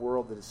live in a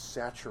world that is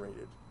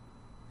saturated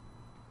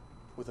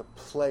with a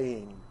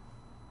playing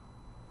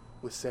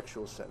with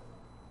sexual sin.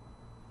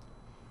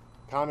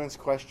 Comments,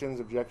 questions,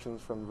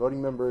 objections from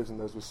voting members and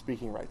those with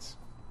speaking rights?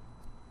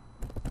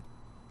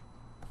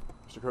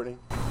 Mr. Courtney?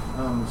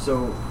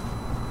 So,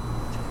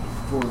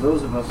 for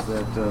those of us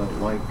that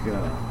like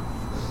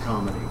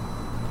comedy,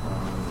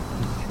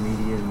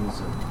 comedians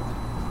and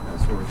that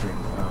sort of thing,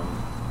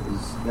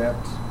 is that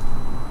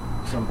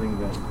something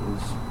that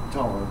is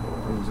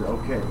tolerable? Is it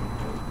okay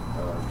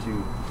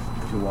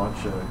to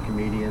watch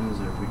comedians,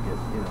 or if we get,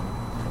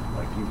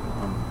 like you,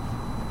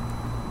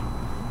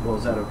 well,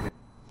 is that okay?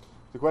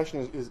 The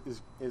question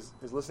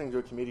is listening to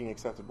a comedian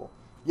acceptable?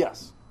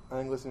 Yes, I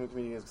think listening to a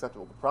comedian is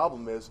acceptable. The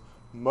problem is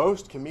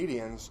most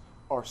comedians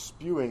are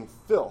spewing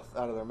filth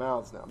out of their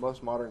mouths now,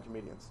 most modern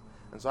comedians.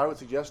 And so I would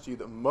suggest to you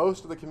that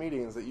most of the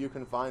comedians that you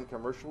can find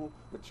commercial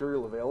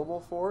material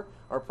available for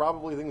are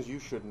probably things you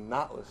should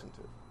not listen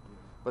to.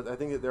 But I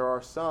think that there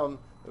are some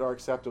that are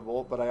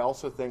acceptable, but I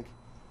also think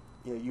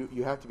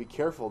you have to be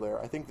careful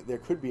there. I think that there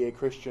could be a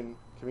Christian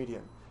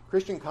comedian.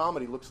 Christian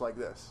comedy looks like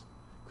this.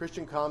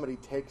 Christian comedy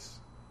takes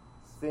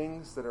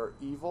things that are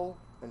evil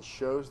and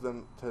shows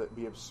them to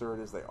be absurd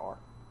as they are.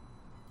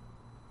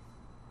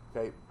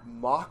 Okay,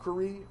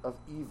 mockery of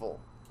evil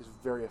is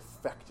very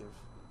effective,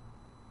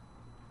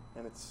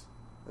 and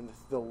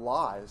the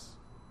lies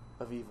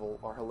of evil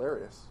are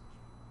hilarious,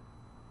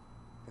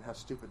 and how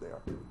stupid they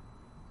are.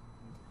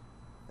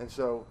 And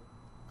so,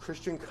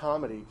 Christian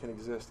comedy can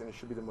exist, and it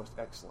should be the most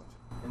excellent.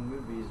 And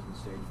movies and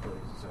stage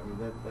plays, I mean,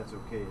 that's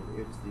okay.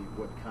 It's the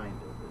what kind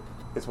of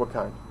it. It's what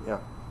kind, yeah.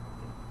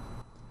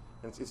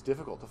 And it's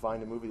difficult to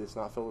find a movie that's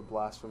not filled with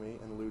blasphemy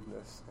and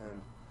lewdness,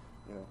 and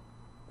yeah.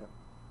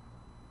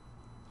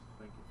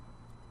 Thank you.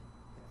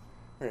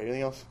 All right,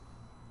 anything else?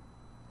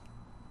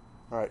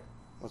 All right,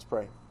 let's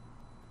pray.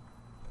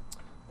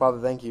 Father,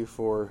 thank you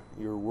for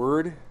your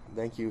word.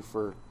 Thank you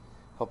for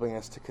helping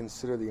us to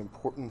consider the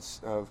importance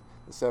of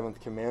the seventh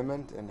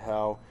commandment and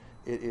how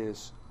it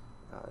is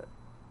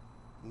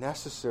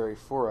necessary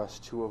for us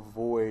to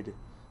avoid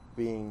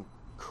being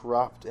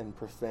corrupt and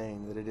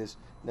profane, that it is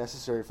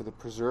necessary for the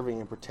preserving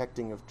and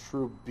protecting of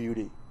true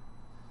beauty.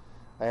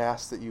 I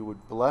ask that you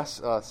would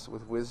bless us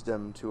with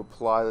wisdom to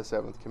apply the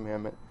seventh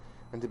commandment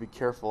and to be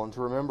careful and to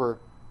remember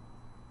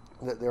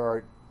that there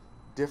are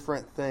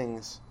different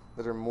things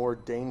that are more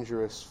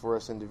dangerous for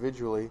us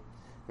individually,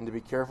 and to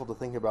be careful to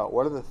think about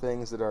what are the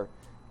things that are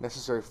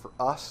necessary for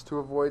us to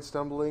avoid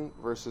stumbling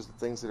versus the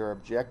things that are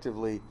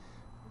objectively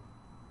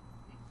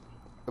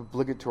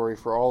obligatory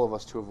for all of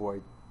us to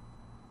avoid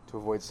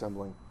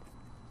stumbling.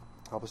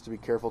 Help us to be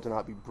careful to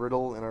not be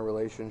brittle in our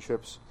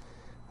relationships,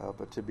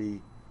 but to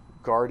be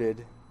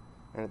guarded,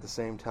 and at the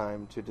same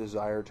time to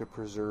desire to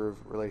preserve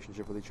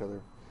relationship with each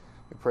other.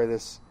 We pray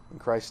this in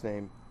Christ's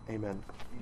name. Amen.